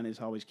 Isaiah 9 is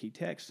always key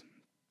text.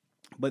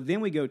 But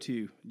then we go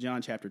to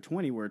John chapter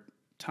 20, where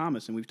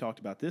Thomas, and we've talked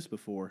about this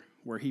before,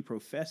 where he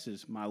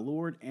professes, my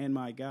Lord and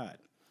my God.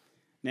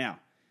 Now,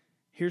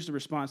 here's the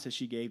response that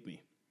she gave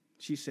me.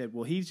 She said,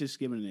 well, he's just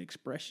giving an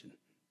expression.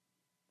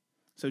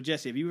 So,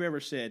 Jesse, have you ever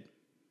said,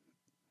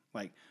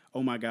 like,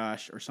 oh my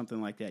gosh, or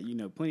something like that? You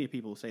know, plenty of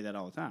people say that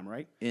all the time,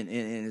 right? And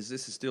is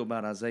this still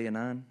about Isaiah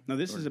 9? No,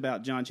 this is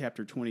about John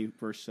chapter 20,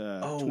 verse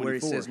 24. Where he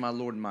says, my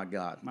Lord and my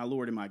God. My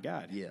Lord and my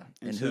God. Yeah.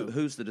 And so, so,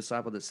 who's the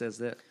disciple that says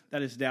that?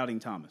 that is doubting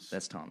Thomas.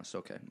 That's Thomas.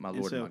 Okay. My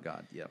Lord and my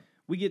God. Yeah.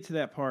 We get to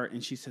that part,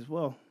 and she says,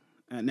 well,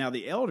 now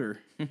the elder,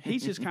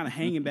 he's just kind of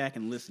hanging back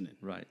and listening.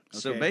 Right. Okay?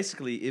 So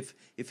basically, if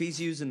he's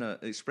using an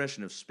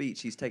expression of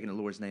speech, he's taking the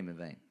Lord's name in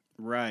vain.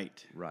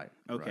 Right. Right.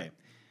 Okay. Right.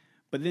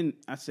 But then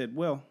I said,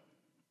 well,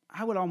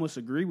 I would almost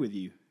agree with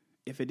you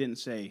if it didn't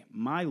say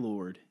my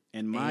Lord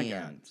and my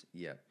God.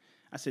 Yeah.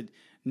 I said,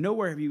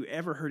 nowhere have you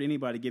ever heard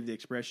anybody give the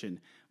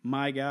expression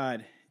my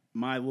God,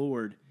 my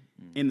Lord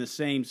in the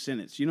same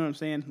sentence. You know what I'm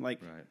saying? Like,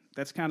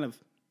 that's kind of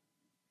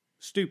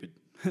stupid,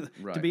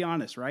 to be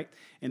honest, right?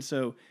 And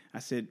so I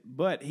said,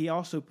 but he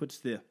also puts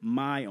the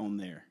my on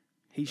there.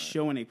 He's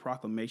showing a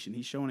proclamation.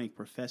 He's showing a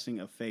professing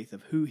of faith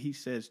of who he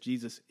says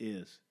Jesus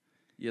is.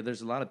 Yeah,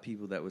 there's a lot of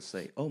people that would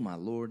say, oh, my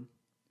Lord.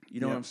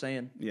 You know what I'm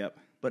saying? Yep.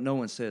 But no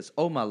one says,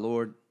 oh, my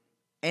Lord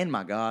and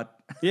my God.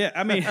 Yeah,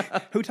 I mean,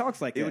 who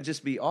talks like that? It would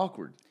just be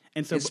awkward.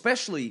 And so,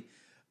 especially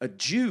a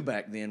Jew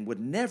back then would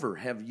never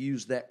have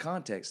used that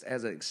context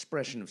as an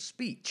expression of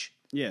speech.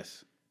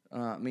 Yes.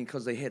 I mean,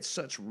 because they had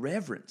such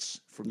reverence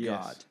for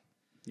God.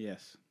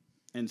 Yes.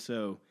 And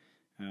so,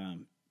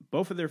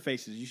 both of their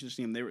faces, you should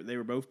see them. They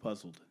were both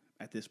puzzled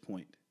at this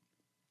point.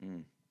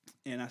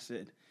 And I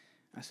said,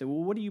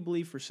 well, what do you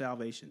believe for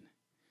salvation?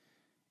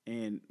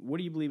 And what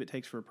do you believe it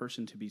takes for a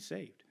person to be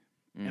saved?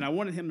 And I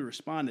wanted him to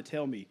respond to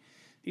tell me.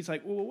 He's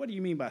like, well, what do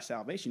you mean by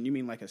salvation? You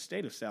mean like a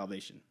state of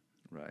salvation?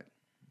 Right.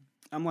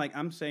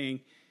 I'm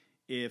saying,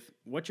 if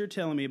what you're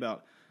telling me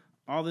about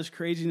all this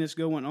craziness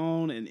going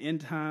on and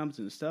end times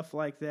and stuff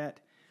like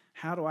that,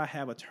 how do I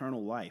have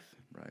eternal life?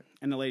 Right.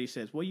 And the lady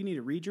says, well, you need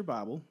to read your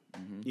Bible,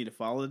 you need to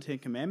follow the Ten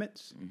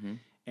Commandments,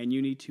 and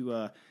you need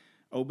to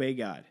obey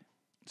God.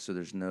 So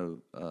there's no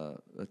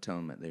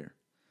atonement there.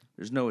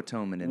 There's no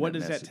atonement in what that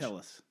does message. that tell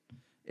us?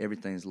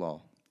 Everything's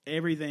law.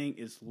 Everything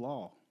is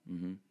law.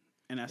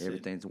 And I said,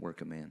 everything's a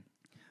work of man.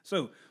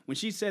 So when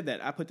she said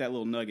that, I put that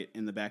little nugget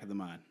in the back of the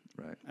mind.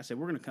 Right. I said,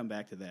 we're going to come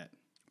back to that.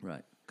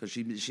 Right. Because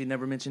she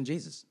never mentioned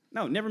Jesus.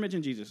 No, never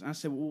mentioned Jesus. I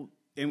said, well,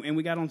 and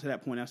we got on to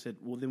that point. I said,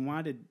 well, then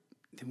why did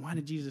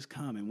Jesus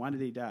come and why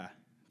did he die?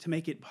 To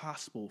make it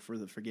possible for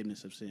the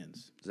forgiveness of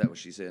sins. Is that what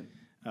she said?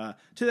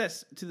 To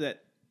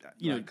that,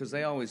 you know, because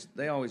they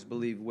always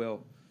believe,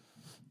 well,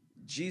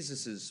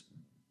 Jesus's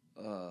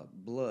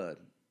blood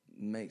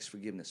makes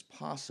forgiveness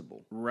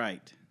possible.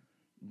 Right.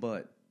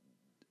 But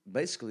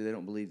basically, they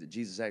don't believe that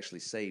Jesus actually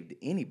saved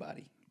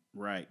anybody.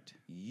 Right.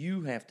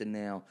 You have to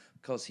now,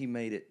 because he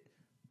made it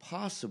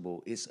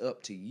possible, it's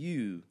up to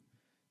you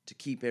to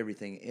keep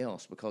everything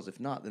else, because if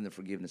not, then the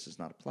forgiveness is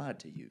not applied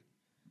to you.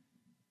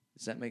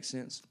 Does that make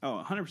sense?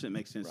 Oh, 100%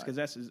 makes sense, because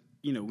Right. that's,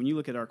 you know, when you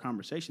look at our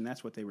conversation,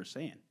 that's what they were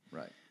saying.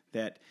 Right.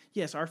 That,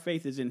 yes, our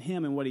faith is in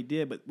him and what he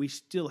did, but we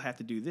still have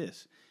to do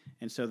this.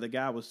 And so the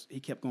guy he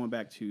kept going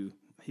back to,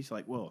 he's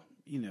like, well,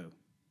 you know,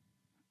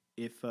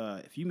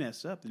 if you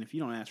mess up and if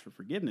you don't ask for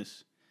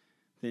forgiveness,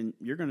 then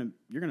you're gonna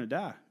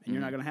die and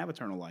you're not gonna have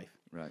eternal life.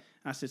 Right.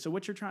 I said, so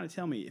what you're trying to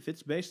tell me, if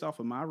it's based off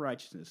of my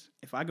righteousness,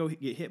 if I go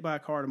get hit by a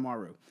car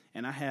tomorrow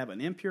and I have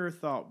an impure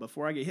thought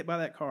before I get hit by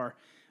that car,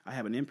 I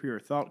have an impure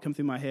thought come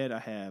through my head. I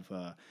have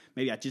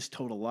maybe I just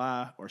told a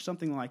lie or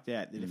something like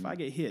that. That if I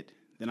get hit,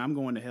 then I'm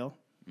going to hell.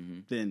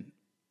 Then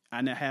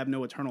I have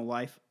no eternal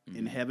life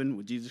in heaven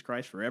with Jesus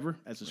Christ forever,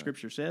 as the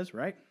Scripture says,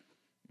 right?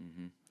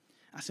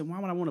 I said, why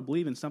would I want to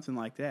believe in something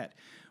like that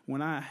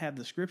when I have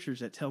the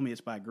Scriptures that tell me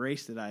it's by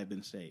grace that I have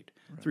been saved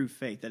through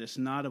faith, that it's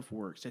not of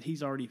works, that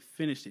he's already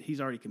finished it,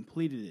 he's already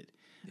completed it.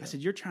 I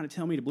said, you're trying to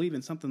tell me to believe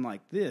in something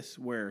like this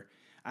where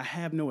I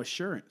have no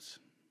assurance.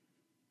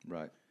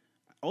 Right.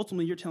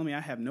 ultimately you're telling me I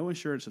have no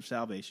assurance of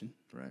salvation.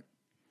 Right.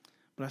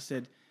 But I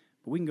said,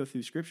 but we can go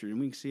through Scripture and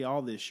we can see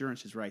all the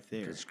assurances right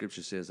there. Because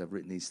Scripture says, I've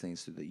written these things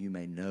so that you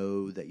may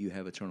know that you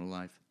have eternal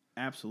life.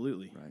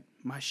 Absolutely. Right.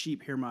 My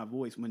sheep hear my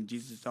voice when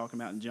Jesus is talking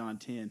about in John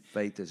 10.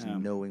 Faith is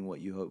knowing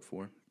what you hope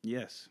for.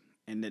 Yes.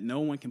 And that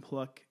no one can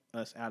pluck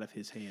us out of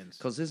his hands.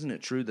 Because isn't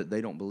it true that they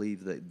don't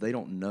believe that they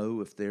don't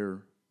know if they're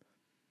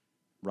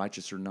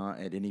righteous or not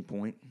at any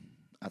point?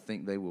 I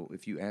think they will.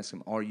 If you ask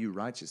them, "Are you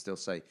righteous?" They'll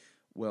say,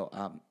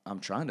 "Well, I'm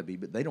trying to be,"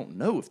 but they don't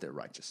know if they're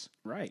righteous,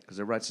 Right. Because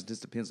their righteousness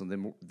depends on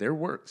them, their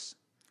works,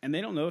 And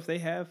they don't know if they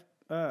have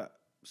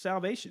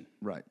salvation.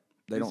 right?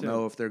 They don't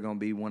know if they're going to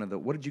be one of the.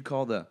 What did you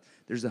call the?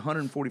 There's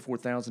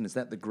 144,000. Is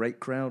that the great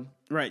crowd?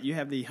 Right. You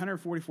have the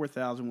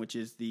 144,000, which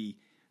is the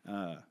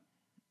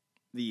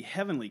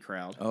heavenly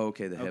crowd. Oh,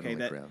 okay, the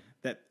heavenly crowd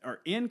that are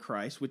in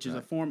Christ, which is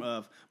a form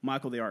of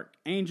Michael the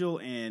archangel.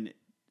 And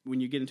when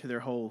you get into their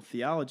whole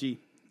theology,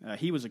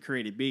 he was a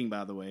created being,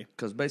 by the way.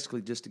 Because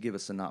basically, just to give a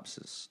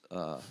synopsis,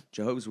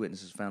 Jehovah's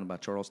Witnesses, founded by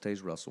Charles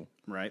Taze Russell,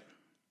 Right.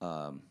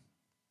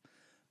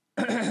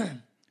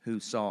 who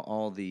saw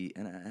all the,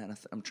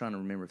 I'm trying to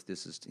remember if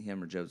this is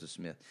him or Joseph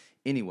Smith.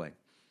 Anyway,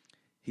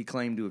 he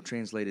claimed to have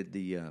translated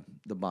the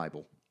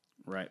Bible.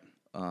 Right.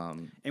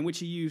 In which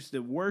he used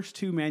the worst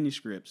two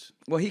manuscripts.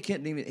 Well, he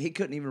couldn't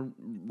even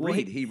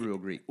read Hebrew or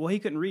Greek. Well, he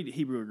couldn't read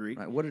Hebrew or Greek.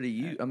 Right. What did he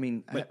use? I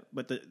mean,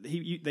 But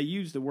they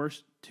used the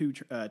worst two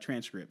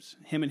transcripts.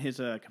 Him and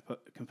his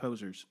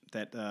composers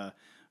that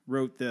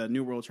wrote the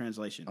New World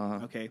Translation.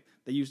 Okay,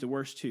 they used the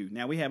worst two.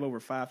 Now we have over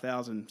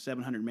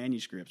 5,700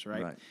 manuscripts,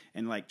 right?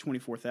 And like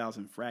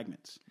 24,000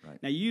 fragments.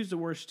 Right. Now you used the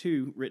worst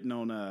two written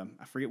on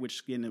I forget which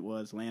skin it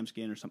was, lamb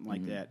skin or something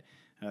like that.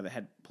 That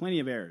had plenty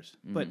of errors,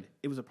 but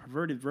it was a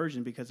perverted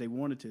version because they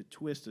wanted to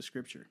twist the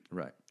Scripture.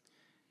 Right.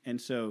 And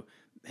so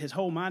his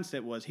whole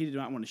mindset was he did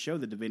not want to show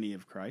the divinity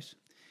of Christ.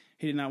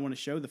 He did not want to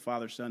show the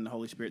Father, Son, and the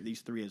Holy Spirit,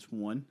 these three as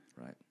one.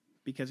 Right.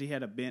 Because he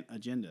had a bent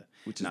agenda.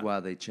 Which is why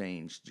they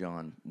changed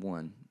John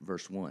 1,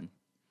 verse 1.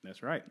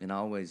 That's right. And I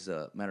always,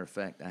 matter of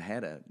fact, I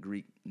had a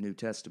Greek New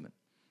Testament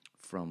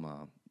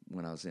from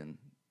when I was in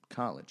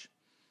college.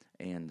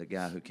 And the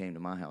guy who came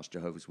to my house,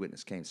 Jehovah's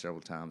Witness, came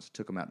several times,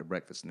 took him out to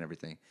breakfast and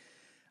everything.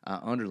 I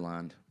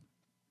underlined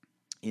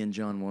in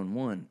John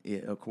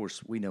 1:1, of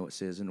course, we know it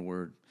says in the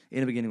Word, in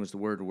the beginning was the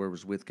Word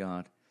was with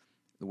God,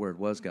 the Word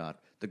was God.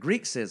 The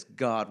Greek says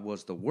God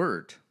was the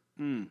Word,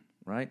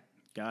 right?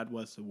 God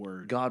was the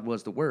Word. God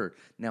was the Word.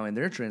 Now, in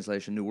their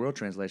translation, New World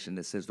Translation,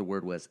 it says the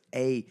Word was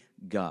a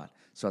God.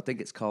 So I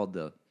think it's called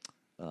the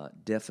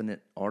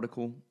definite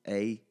article,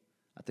 a.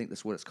 I think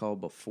that's what it's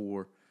called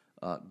before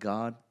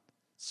God.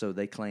 So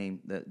they claim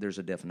that there's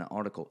a definite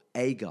article,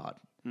 a God.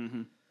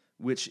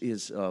 Which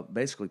is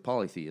basically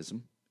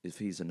polytheism, if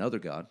he's another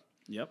God.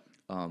 Yep.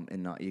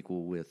 And not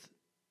equal with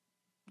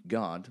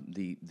God,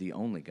 the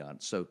only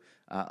God. So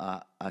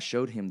I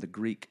showed him the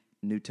Greek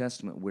New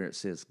Testament where it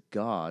says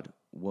God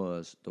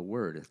was the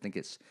Word. I think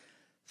it's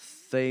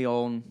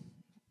theon,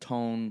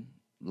 ton,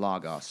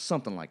 logos,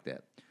 something like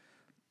that.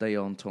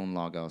 Theon, ton,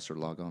 logos, or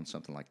logon,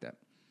 something like that.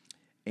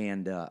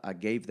 And I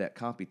gave that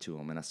copy to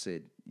him, and I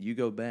said, you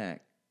go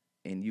back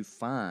and you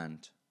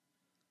find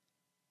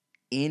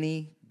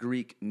any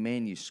Greek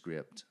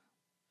manuscript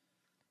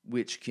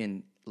which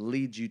can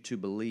lead you to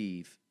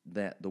believe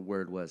that the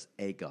Word was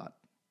a God.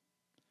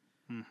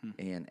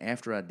 And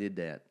after I did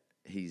that,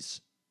 he's,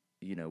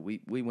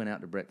 we went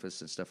out to breakfast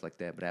and stuff like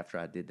that, but after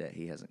I did that,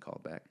 he hasn't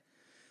called back.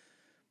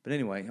 But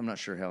anyway, I'm not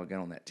sure how I got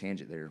on that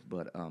tangent there,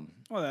 but...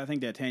 well, I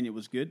think that tangent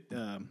was good.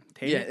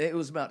 Yeah, it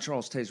was about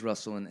Charles Taze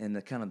Russell and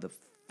the kind of the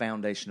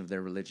foundation of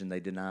their religion. They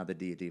deny the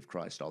deity of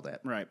Christ, all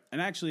that. Right.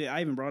 And actually, I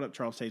even brought up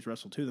Charles Taze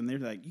Russell to them. They're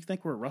like, you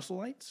think we're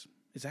Russellites?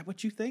 Is that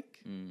what you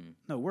think?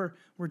 No, we're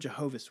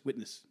Jehovah's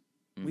Witness.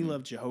 We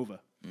love Jehovah.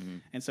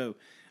 And so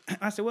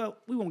I said, well,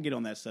 we won't get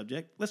on that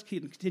subject. Let's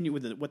continue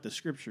with what the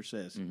Scripture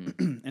says.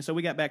 And so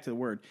we got back to the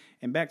Word.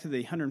 And back to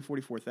the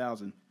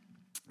 144,000.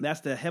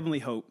 That's the heavenly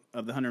hope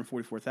of the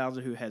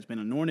 144,000 who has been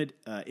anointed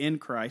in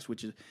Christ,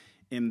 which is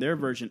in their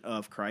version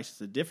of Christ.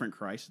 It's a different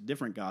Christ, a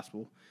different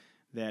gospel,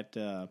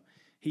 that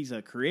he's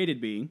a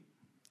created being.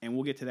 And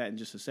we'll get to that in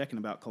just a second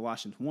about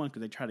Colossians 1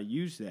 because they try to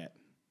use that.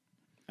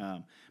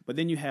 But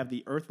then you have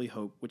the earthly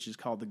hope, which is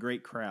called the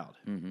great crowd.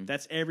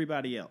 That's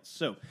everybody else.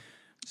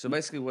 So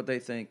basically what they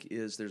think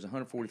is there's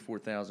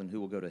 144,000 who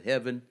will go to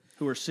heaven.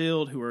 Who are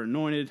sealed, who are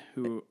anointed,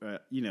 who,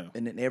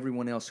 And then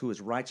everyone else who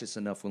is righteous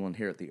enough will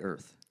inherit the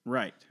earth.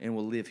 Right. And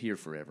will live here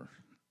forever.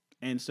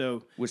 And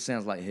so... Which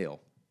sounds like hell,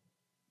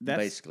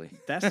 basically.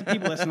 That's the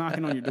people that's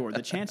knocking on your door.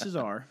 The chances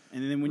are,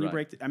 and then when you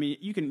break...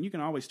 you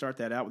can always start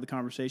that out with the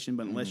conversation,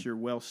 but unless you're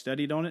well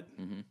studied on it,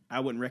 I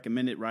wouldn't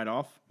recommend it right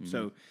off.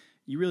 So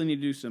you really need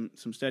to do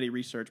some study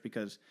research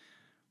because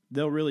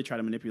they'll really try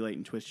to manipulate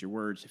and twist your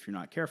words if you're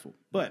not careful.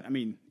 But,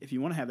 if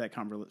you want to have that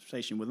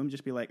conversation with them,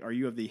 just be like, are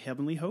you of the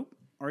heavenly hope?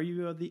 Or are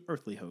you of the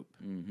earthly hope?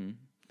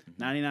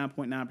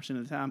 99.9%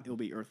 of the time, it'll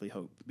be earthly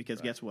hope. Because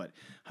guess what?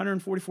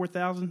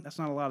 144,000, that's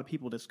not a lot of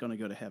people that's going to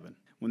go to heaven.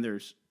 When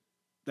there's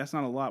that's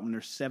not a lot when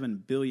there's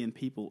 7 billion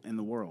people in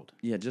the world.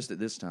 Yeah, just at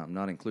this time,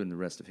 not including the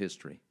rest of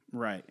history.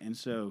 Right. And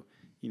so,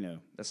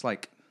 That's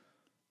like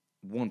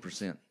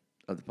 1%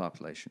 of the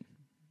population.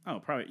 oh,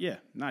 probably, yeah,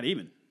 not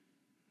even.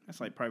 That's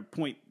like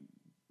probably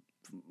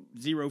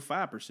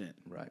 0.05%.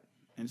 Right.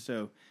 And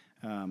so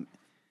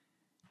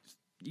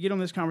you get on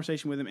this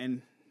conversation with him,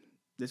 and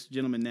this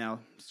gentleman now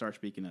starts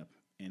speaking up.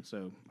 And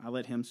so I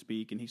let him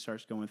speak, and he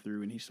starts going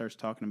through, and he starts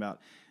talking about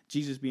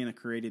Jesus being a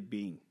created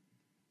being.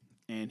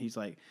 And he's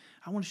like,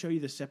 I want to show you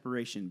the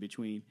separation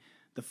between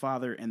the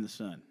Father and the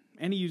Son.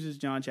 And he uses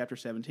John chapter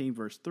 17,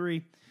 verse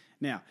 3.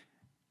 Now,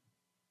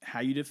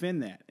 how you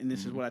defend that? And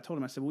this is what I told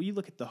him. I said, well, you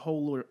look at the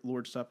whole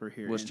Lord's Supper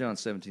here. What's John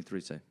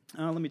 17:3 say?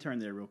 Let me turn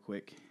there real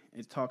quick.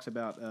 It talks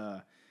about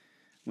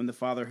when the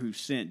Father who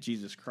sent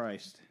Jesus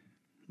Christ.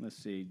 Let's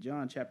see.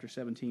 John chapter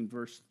 17,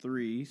 verse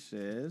 3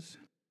 says,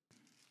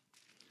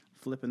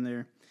 flipping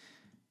there,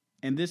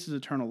 and this is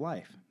eternal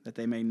life, that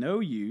they may know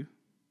you,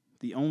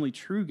 the only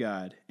true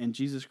God, and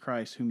Jesus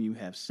Christ whom you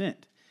have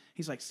sent.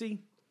 He's like, see,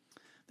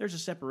 there's a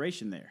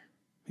separation there.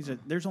 He said,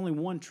 there's only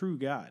one true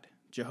God,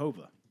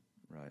 Jehovah.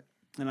 Right.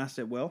 And I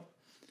said, well,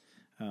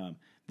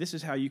 this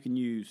is how you can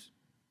use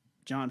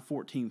John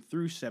 14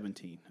 through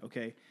 17,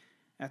 okay?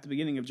 At the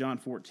beginning of John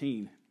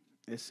 14,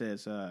 it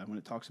says, when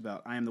it talks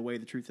about, I am the way,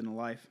 the truth, and the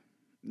life,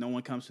 no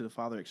one comes to the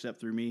Father except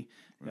through me,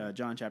 right.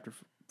 John chapter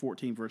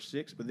 14, verse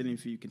 6. But then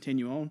if you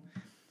continue on,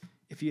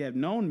 if you have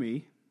known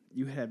me,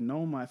 you have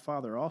known my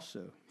Father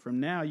also. From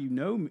now you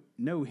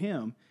know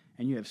him,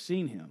 and you have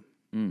seen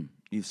him.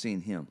 You've seen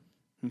him.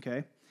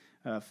 Okay?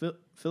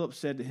 Philip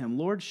said to him,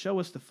 Lord, show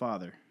us the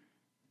Father,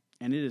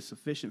 and it is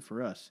sufficient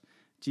for us.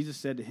 Jesus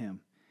said to him,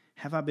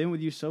 have I been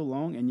with you so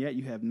long, and yet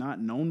you have not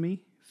known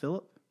me,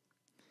 Philip?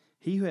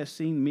 He who has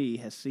seen me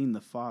has seen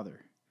the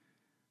Father.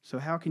 So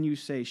how can you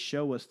say,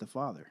 show us the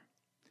Father?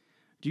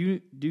 Do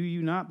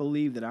you not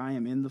believe that I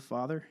am in the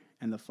Father,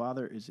 and the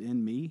Father is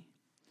in me?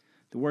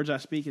 The words I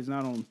speak is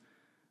not on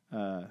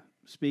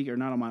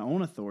not on my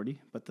own authority,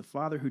 but the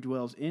Father who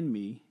dwells in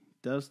me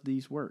does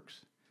these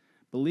works.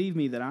 Believe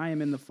me that I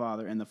am in the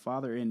Father, and the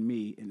Father in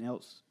me, and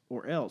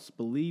else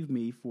believe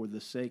me for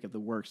the sake of the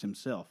works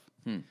himself.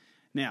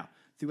 Now,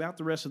 throughout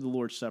the rest of the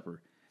Lord's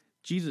Supper,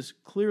 Jesus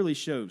clearly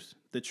shows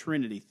the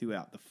Trinity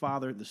throughout, the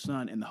Father, the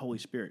Son, and the Holy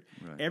Spirit.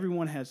 Right.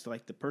 Everyone has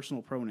like the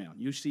personal pronoun.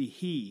 You see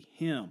he,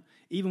 him,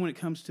 even when it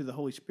comes to the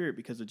Holy Spirit,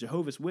 because the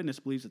Jehovah's Witness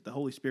believes that the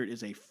Holy Spirit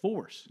is a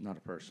force. Not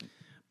a person.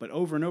 But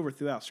over and over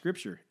throughout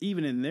Scripture,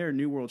 even in their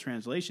New World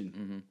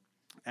Translation,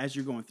 as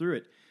you're going through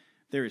it,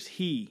 there is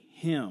he,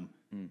 him.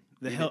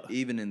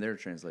 Even in their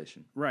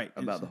translation. Right.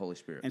 About the Holy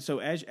Spirit. And so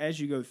as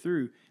you go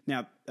through,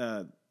 now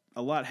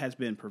a lot has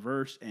been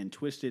perverse and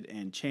twisted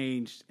and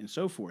changed and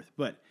so forth,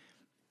 but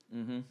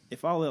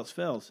if all else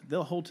fails,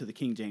 they'll hold to the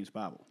King James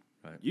Bible.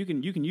 Right. You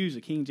can use the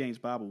King James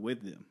Bible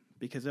with them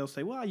because they'll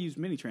say, well, I use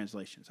many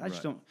translations. I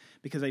just don't,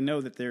 because they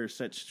know that there's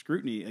such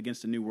scrutiny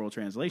against the New World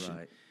Translation.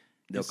 Right.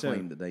 They'll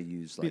claim that they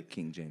use like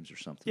King James or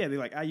something. Yeah, they're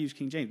like, I use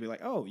King James. Be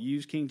like, oh, you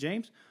use King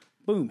James?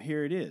 Boom,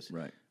 here it is.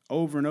 Right.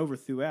 Over and over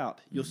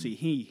throughout, you'll see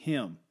he,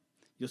 him.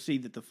 You'll see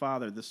that the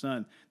Father, the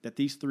Son, that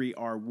these three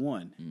are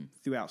one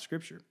throughout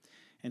Scripture.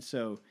 And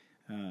so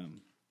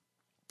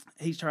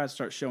he tries to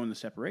start showing the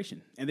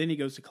separation. And then he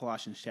goes to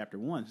Colossians chapter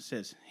 1. It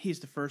says, he's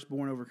the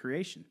firstborn over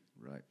creation.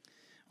 Right.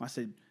 Well, I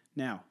said,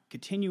 now,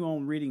 continue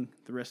on reading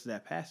the rest of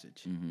that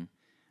passage.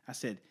 I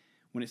said,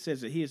 when it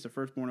says that he is the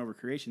firstborn over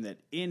creation, that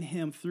in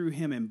him, through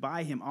him, and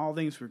by him all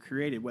things were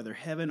created, whether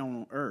heaven or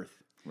on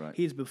earth. Right.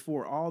 He is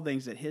before all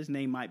things, that his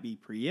name might be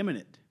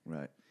preeminent.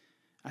 Right.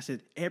 I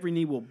said, every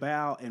knee will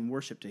bow and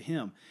worship to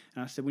him.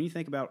 And I said, when you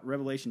think about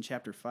Revelation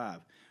chapter 5,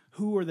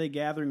 who are they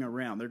gathering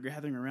around? They're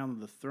gathering around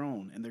the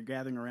throne, and they're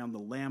gathering around the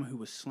Lamb who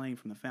was slain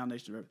from the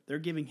foundation of the earth. They're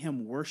giving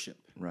him worship.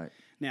 Right.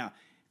 Now,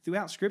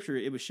 throughout Scripture,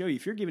 it would show you,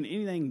 if you're giving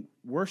anything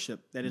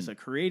worship that is a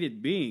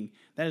created being,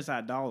 that is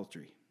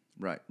idolatry.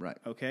 Right, right.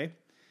 Okay?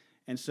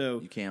 And so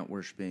you can't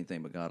worship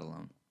anything but God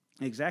alone.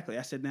 Exactly.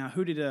 I said, now,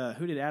 who did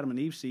Adam and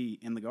Eve see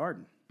in the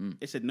garden?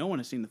 It said, no one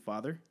has seen the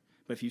Father,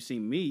 but if you've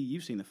seen me,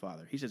 you've seen the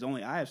Father. He says,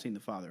 only I have seen the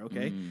Father.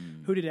 Okay?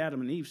 Who did Adam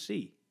and Eve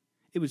see?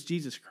 It was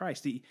Jesus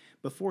Christ.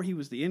 Before he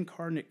was the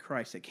incarnate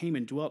Christ that came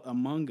and dwelt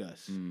among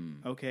us.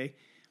 Okay?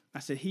 I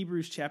said,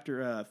 Hebrews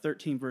chapter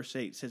 13, verse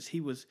 8 says he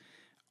was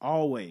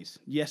always,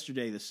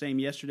 yesterday, the same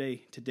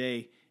yesterday,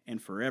 today,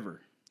 and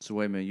forever. So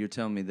wait a minute, you're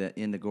telling me that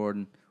in the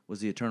garden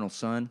was the eternal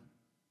Son?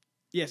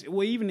 Yes.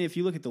 Well, even if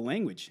you look at the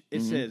language,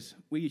 it says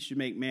we should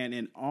make man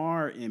in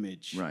our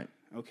image. Right.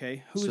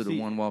 Okay? So the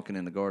one walking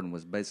in the garden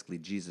was basically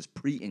Jesus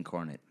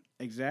pre-incarnate.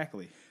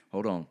 Exactly.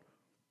 Hold on.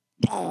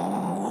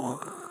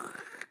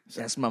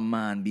 That's my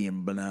mind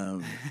being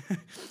blown.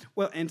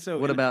 Well, and so...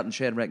 What about in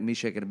Shadrach,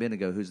 Meshach, and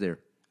Abednego? Who's there?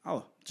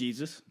 Oh,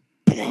 Jesus.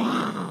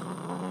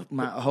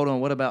 Hold on.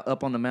 What about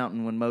up on the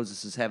mountain when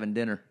Moses is having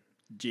dinner?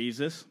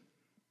 Jesus.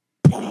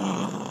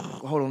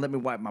 Hold on. Let me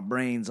wipe my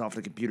brains off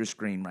the computer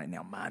screen right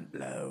now. Mind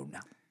blown.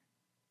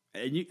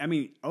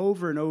 And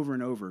over and over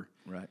and over.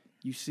 Right.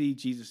 You see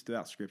Jesus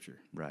throughout Scripture.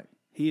 Right.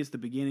 He is the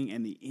beginning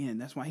and the end.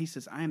 That's why he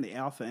says, I am the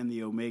Alpha and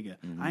the Omega.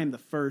 I am the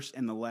first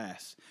and the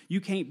last. You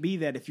can't be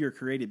that if you're a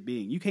created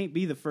being. You can't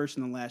be the first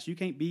and the last. You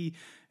can't be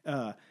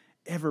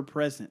ever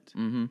present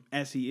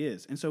as he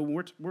is. And so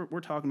when we're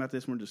talking about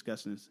this, when we're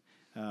discussing this,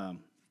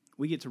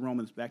 we get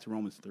to back to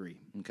Romans 3.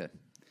 Okay.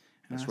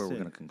 That's where we're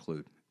going to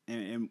conclude.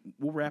 And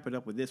we'll wrap it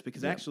up with this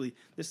because actually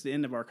this is the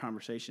end of our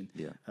conversation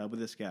with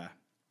this guy.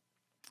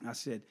 I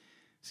said,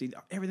 see,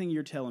 everything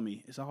you're telling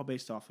me is all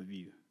based off of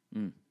you.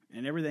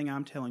 And everything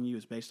I'm telling you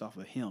is based off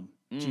of him,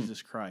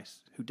 Jesus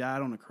Christ, who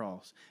died on the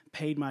cross,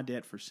 paid my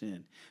debt for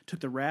sin, took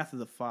the wrath of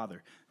the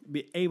Father,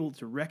 be able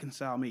to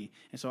reconcile me.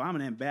 And so I'm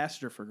an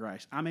ambassador for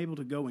Christ. I'm able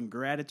to go in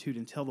gratitude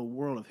and tell the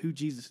world of who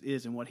Jesus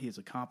is and what he has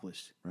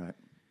accomplished. Right.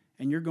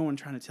 And you're going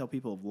trying to tell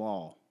people of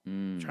law,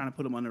 trying to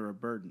put them under a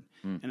burden.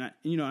 And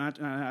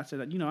I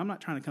said, I'm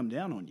not trying to come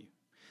down on you.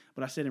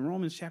 But I said in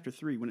Romans chapter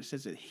 3, when it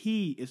says that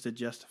he is the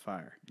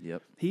justifier.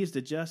 Yep. He is the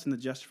just and the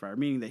justifier,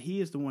 meaning that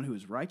he is the one who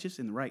is righteous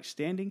in the right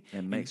standing.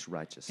 And makes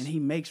righteous. And he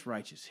makes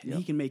righteous. And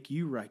he can make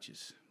you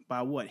righteous.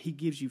 By what? He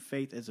gives you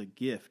faith as a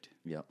gift.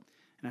 Yep.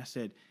 And I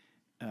said,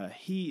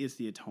 he is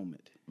the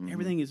atonement.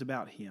 Everything is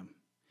about him.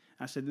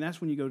 I said, and that's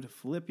when you go to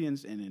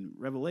Philippians and in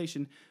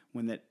Revelation,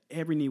 when that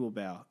every knee will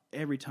bow,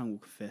 every tongue will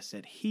confess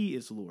that he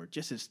is Lord.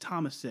 Just as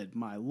Thomas said,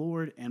 my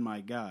Lord and my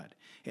God.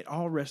 It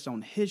all rests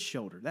on his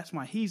shoulder. That's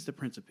why he's the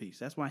Prince of Peace.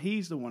 That's why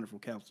he's the wonderful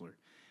counselor.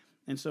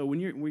 And so when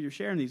you're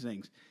sharing these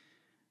things,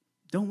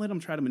 don't let them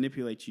try to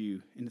manipulate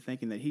you into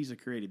thinking that he's a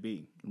created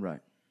being.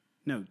 Right.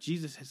 No,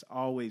 Jesus has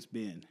always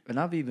been. And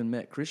I've even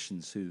met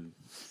Christians who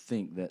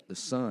think that the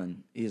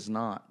Son is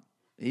not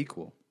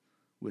equal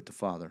with the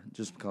Father,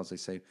 just because they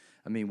say,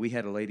 we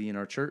had a lady in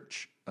our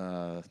church,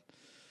 I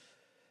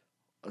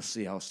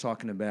was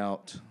talking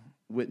about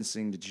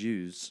witnessing to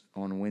Jews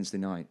on a Wednesday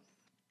night,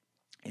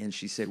 and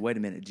she said, wait a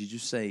minute, did you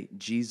say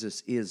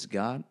Jesus is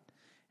God?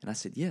 And I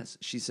said, yes.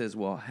 She says,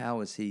 well,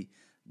 how is he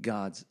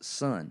God's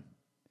son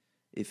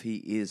if he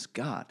is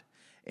God?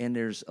 And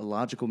there's a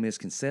logical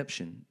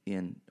misconception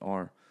in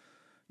our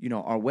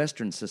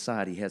Western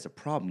society has a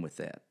problem with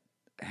that.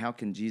 How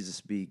can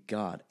Jesus be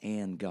God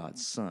and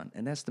God's Son?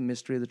 And that's the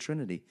mystery of the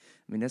Trinity.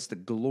 That's the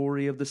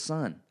glory of the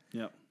Son.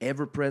 Yep.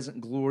 Ever-present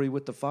glory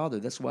with the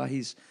Father. That's why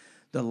he's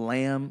the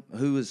Lamb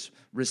who is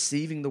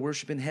receiving the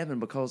worship in heaven,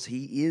 because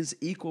he is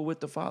equal with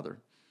the Father.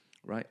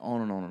 Right?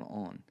 On and on and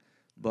on.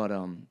 But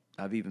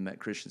I've even met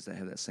Christians that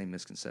have that same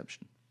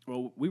misconception.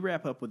 Well, we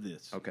wrap up with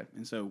this. Okay.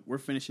 And so we're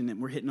finishing it.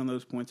 We're hitting on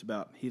those points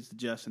about he's the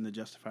just and the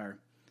justifier.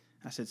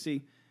 I said,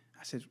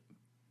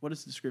 what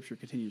does the scripture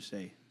continue to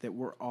say? That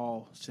we're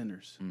all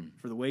sinners.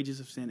 For the wages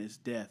of sin is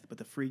death, but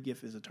the free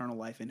gift is eternal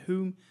life in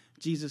whom?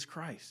 Jesus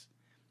Christ.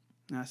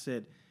 And I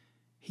said,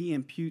 he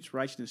imputes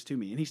righteousness to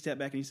me. And he stepped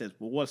back and he says,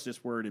 well, what's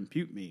this word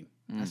impute mean?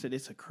 I said,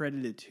 it's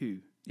accredited to.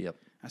 Yep.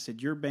 I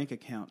said, your bank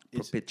account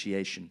is...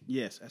 Propitiation.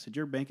 Yes. I said,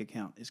 your bank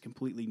account is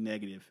completely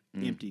negative,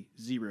 empty,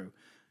 zero.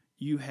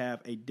 You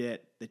have a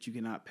debt that you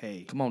cannot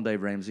pay. Come on,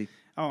 Dave Ramsey.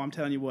 Oh, I'm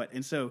telling you what.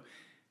 And so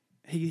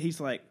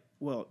he's like,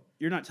 well,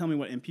 you're not telling me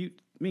what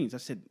impute means. I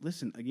said,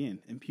 listen, again,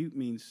 impute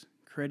means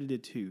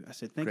credited to. I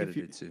said, think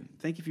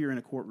if you're in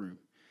a courtroom,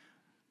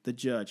 the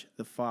judge,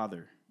 the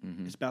father,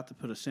 is about to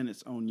put a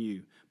sentence on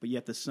you, but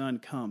yet the son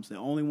comes, the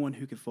only one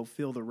who can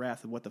fulfill the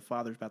wrath of what the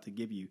father's about to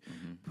give you,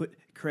 put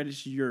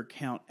credits to your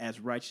account as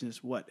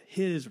righteousness, what?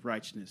 His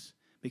righteousness,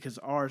 because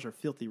ours are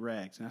filthy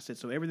rags. And I said,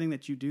 so everything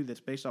that you do that's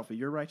based off of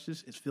your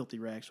righteousness is filthy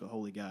rags to a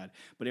holy God.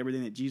 But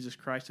everything that Jesus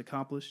Christ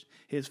accomplished,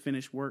 his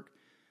finished work,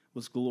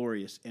 was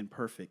glorious and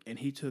perfect. And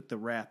he took the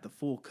wrath, the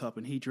full cup,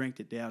 and he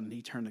drank it down, and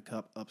he turned the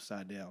cup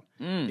upside down.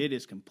 It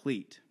is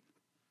complete.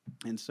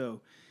 And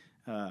so,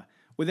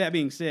 with that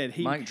being said,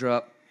 mic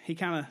drop. He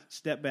kind of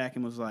stepped back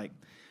and was like,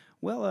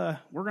 well,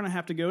 we're going to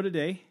have to go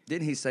today.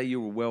 Didn't he say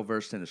you were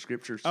well-versed in the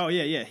scriptures? Oh,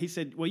 yeah. He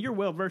said, well, you're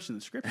well-versed in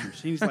the scriptures.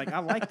 He's like, I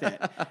like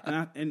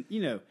that.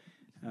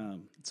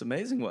 It's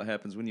amazing what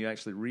happens when you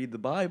actually read the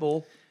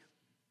Bible.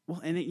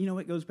 Well, and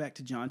it goes back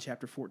to John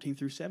chapter 14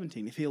 through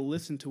 17. If he'll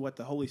listen to what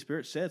the Holy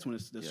Spirit says when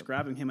it's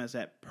describing him as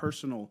that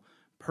personal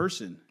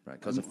person. Right,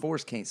 because a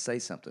force can't say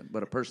something,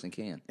 but a person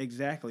can.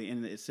 Exactly,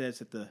 and it says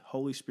that the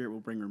Holy Spirit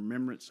will bring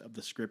remembrance of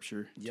the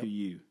Scripture to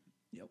you.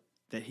 Yep.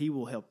 That he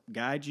will help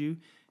guide you.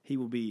 He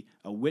will be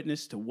a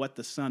witness to what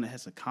the Son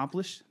has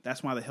accomplished.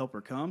 That's why the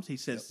Helper comes. He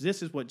says,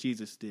 this is what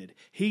Jesus did.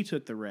 He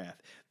took the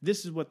wrath.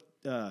 This is what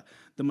the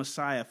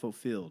Messiah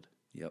fulfilled.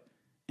 Yep.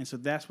 And so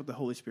that's what the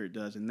Holy Spirit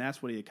does, and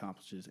that's what he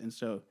accomplishes. And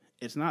so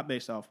it's not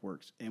based off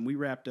works. And we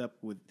wrapped up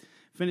with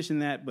finishing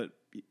that, but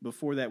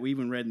before that, we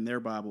even read in their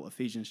Bible,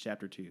 Ephesians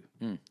chapter 2.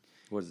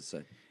 What does it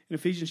say? In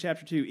Ephesians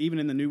chapter 2, even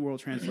in the New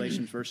World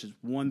Translations, verses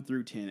 1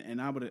 through 10.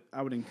 And I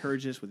would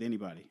encourage this with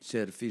anybody. You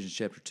said Ephesians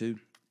chapter 2?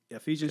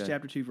 Ephesians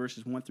chapter 2,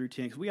 verses 1 through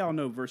 10. Because we all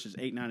know verses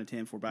 8, 9, and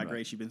 10. For by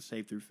grace you've been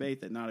saved through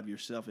faith, that not of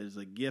yourself. It is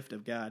a gift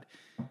of God,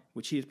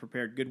 which he has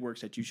prepared good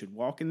works that you should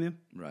walk in them.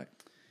 Right.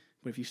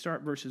 But if you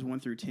start verses 1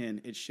 through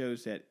 10, it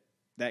shows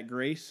that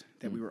grace,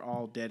 that we were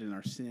all dead in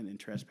our sin and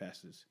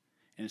trespasses.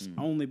 And it's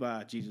only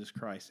by Jesus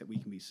Christ that we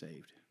can be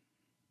saved.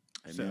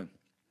 Amen.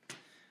 So,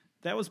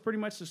 that was pretty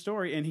much the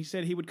story. And he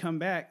said he would come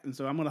back, and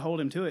so I'm going to hold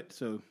him to it.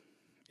 So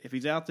if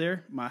he's out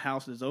there, my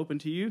house is open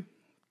to you.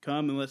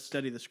 Come and let's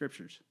study the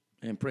scriptures.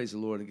 And praise the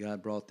Lord that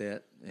God brought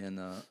that and,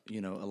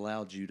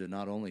 allowed you to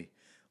not only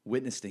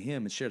witness to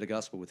him and share the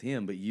gospel with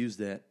him, but use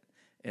that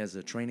as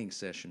a training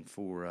session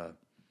for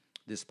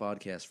this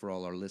podcast for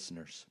all our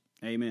listeners.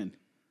 Amen.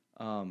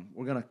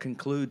 We're going to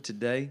conclude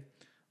today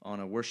on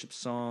a worship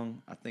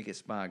song. I think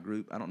it's by a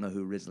group. I don't know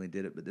who originally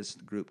did it, but this is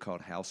a group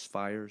called House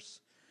Fires.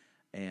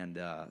 And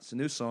it's a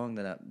new song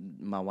that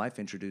my wife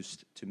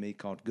introduced to me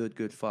called Good,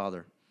 Good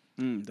Father.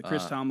 The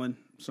Chris Tomlin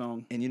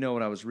song. And you know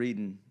what I was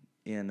reading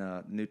in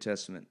the New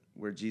Testament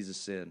where Jesus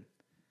said,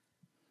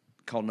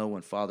 call no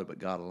one Father but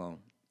God alone.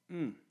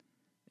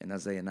 And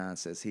Isaiah 9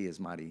 says he is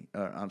mighty.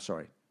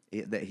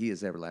 That he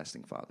is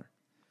everlasting Father.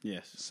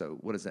 Yes. So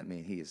what does that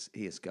mean? He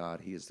is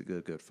God. He is the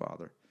good, good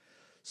Father.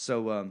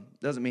 So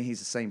doesn't mean he's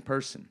the same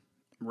person.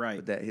 Right.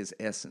 But that his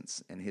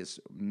essence and his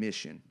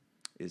mission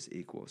is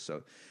equal.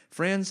 So,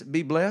 friends,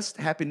 be blessed.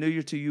 Happy New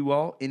Year to you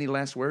all. Any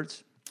last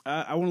words?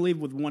 I want to leave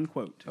with one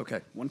quote. Okay.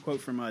 One quote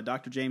from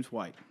Dr. James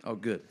White. Oh,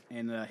 good.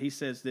 And he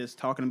says this,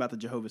 talking about the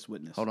Jehovah's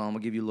Witness. Hold on. I'm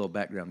going to give you a little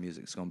background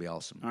music. It's going to be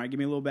awesome. All right, give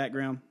me a little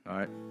background. All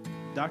right.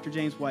 Dr.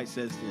 James White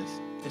says this.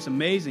 It's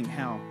amazing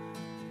how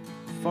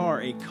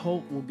far a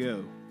cult will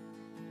go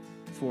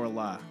for a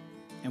lie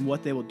and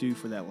what they will do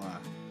for that lie.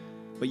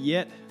 But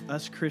yet,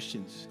 us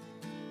Christians,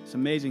 it's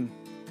amazing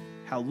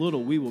how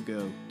little we will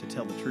go to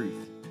tell the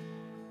truth.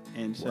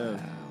 And so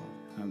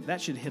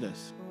that should hit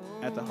us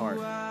at the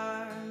heart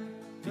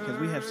because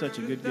we have such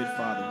a good, good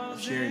Father of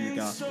sharing the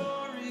gospel.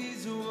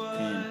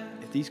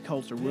 And if these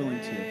cults are willing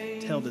to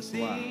tell this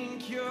lie,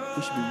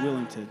 we should be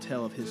willing to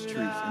tell of his truth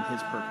and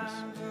his purpose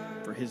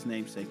for his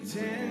name's sake and for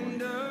the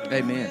glory.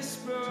 Amen.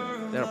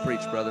 So, that'll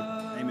preach, brother.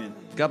 Amen.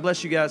 God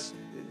bless you guys.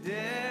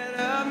 Dead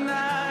of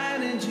night,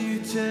 and you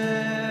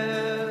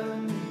tell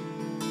me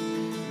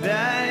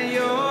that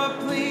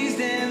you're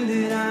pleased and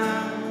that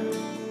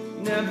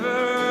I'm never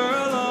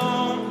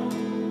alone.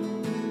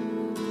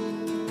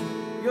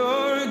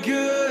 You're a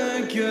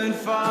good, good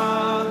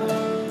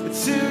Father.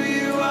 It's who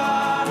you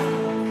are.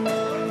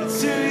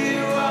 It's who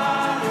you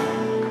are.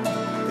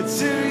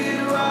 It's who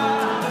you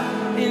are.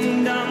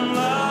 And I'm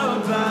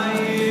loved by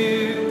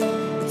you.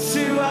 It's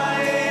who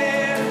I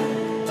am.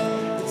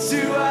 It's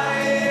who I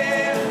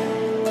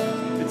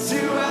am. It's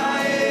who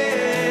I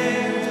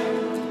am.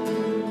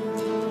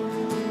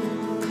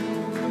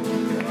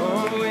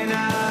 Oh, and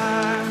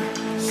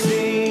I've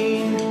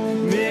seen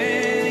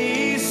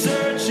many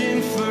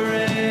searching for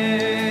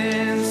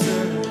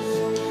answers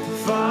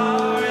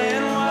far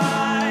and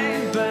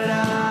wide, but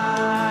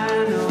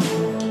I know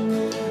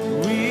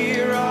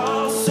we're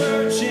all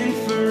searching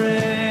for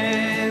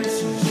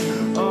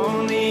answers.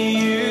 Only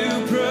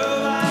you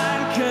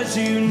provide, 'cause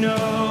you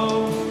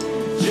know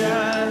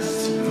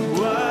just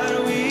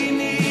what we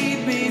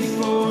need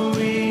before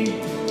we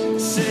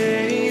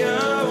say a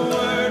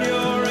word.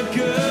 You're a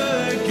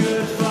good,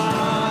 good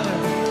Father.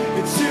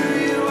 It's who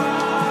you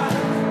are.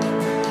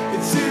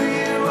 It's who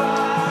you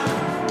are.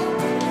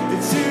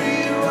 It's who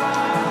you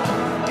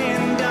are.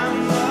 And I'm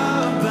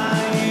loved by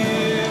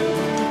you.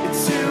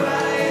 It's who I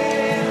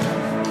am.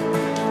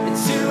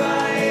 It's who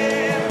I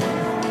am.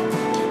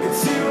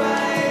 It's who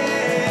I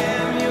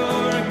am.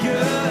 You're a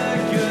good,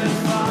 good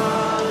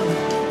Father.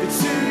 It's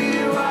who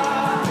you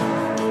are.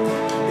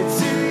 It's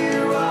who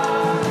you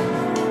are.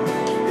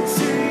 It's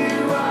who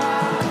you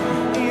are.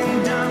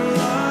 And I'm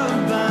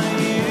loved by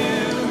you.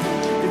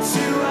 It's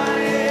who I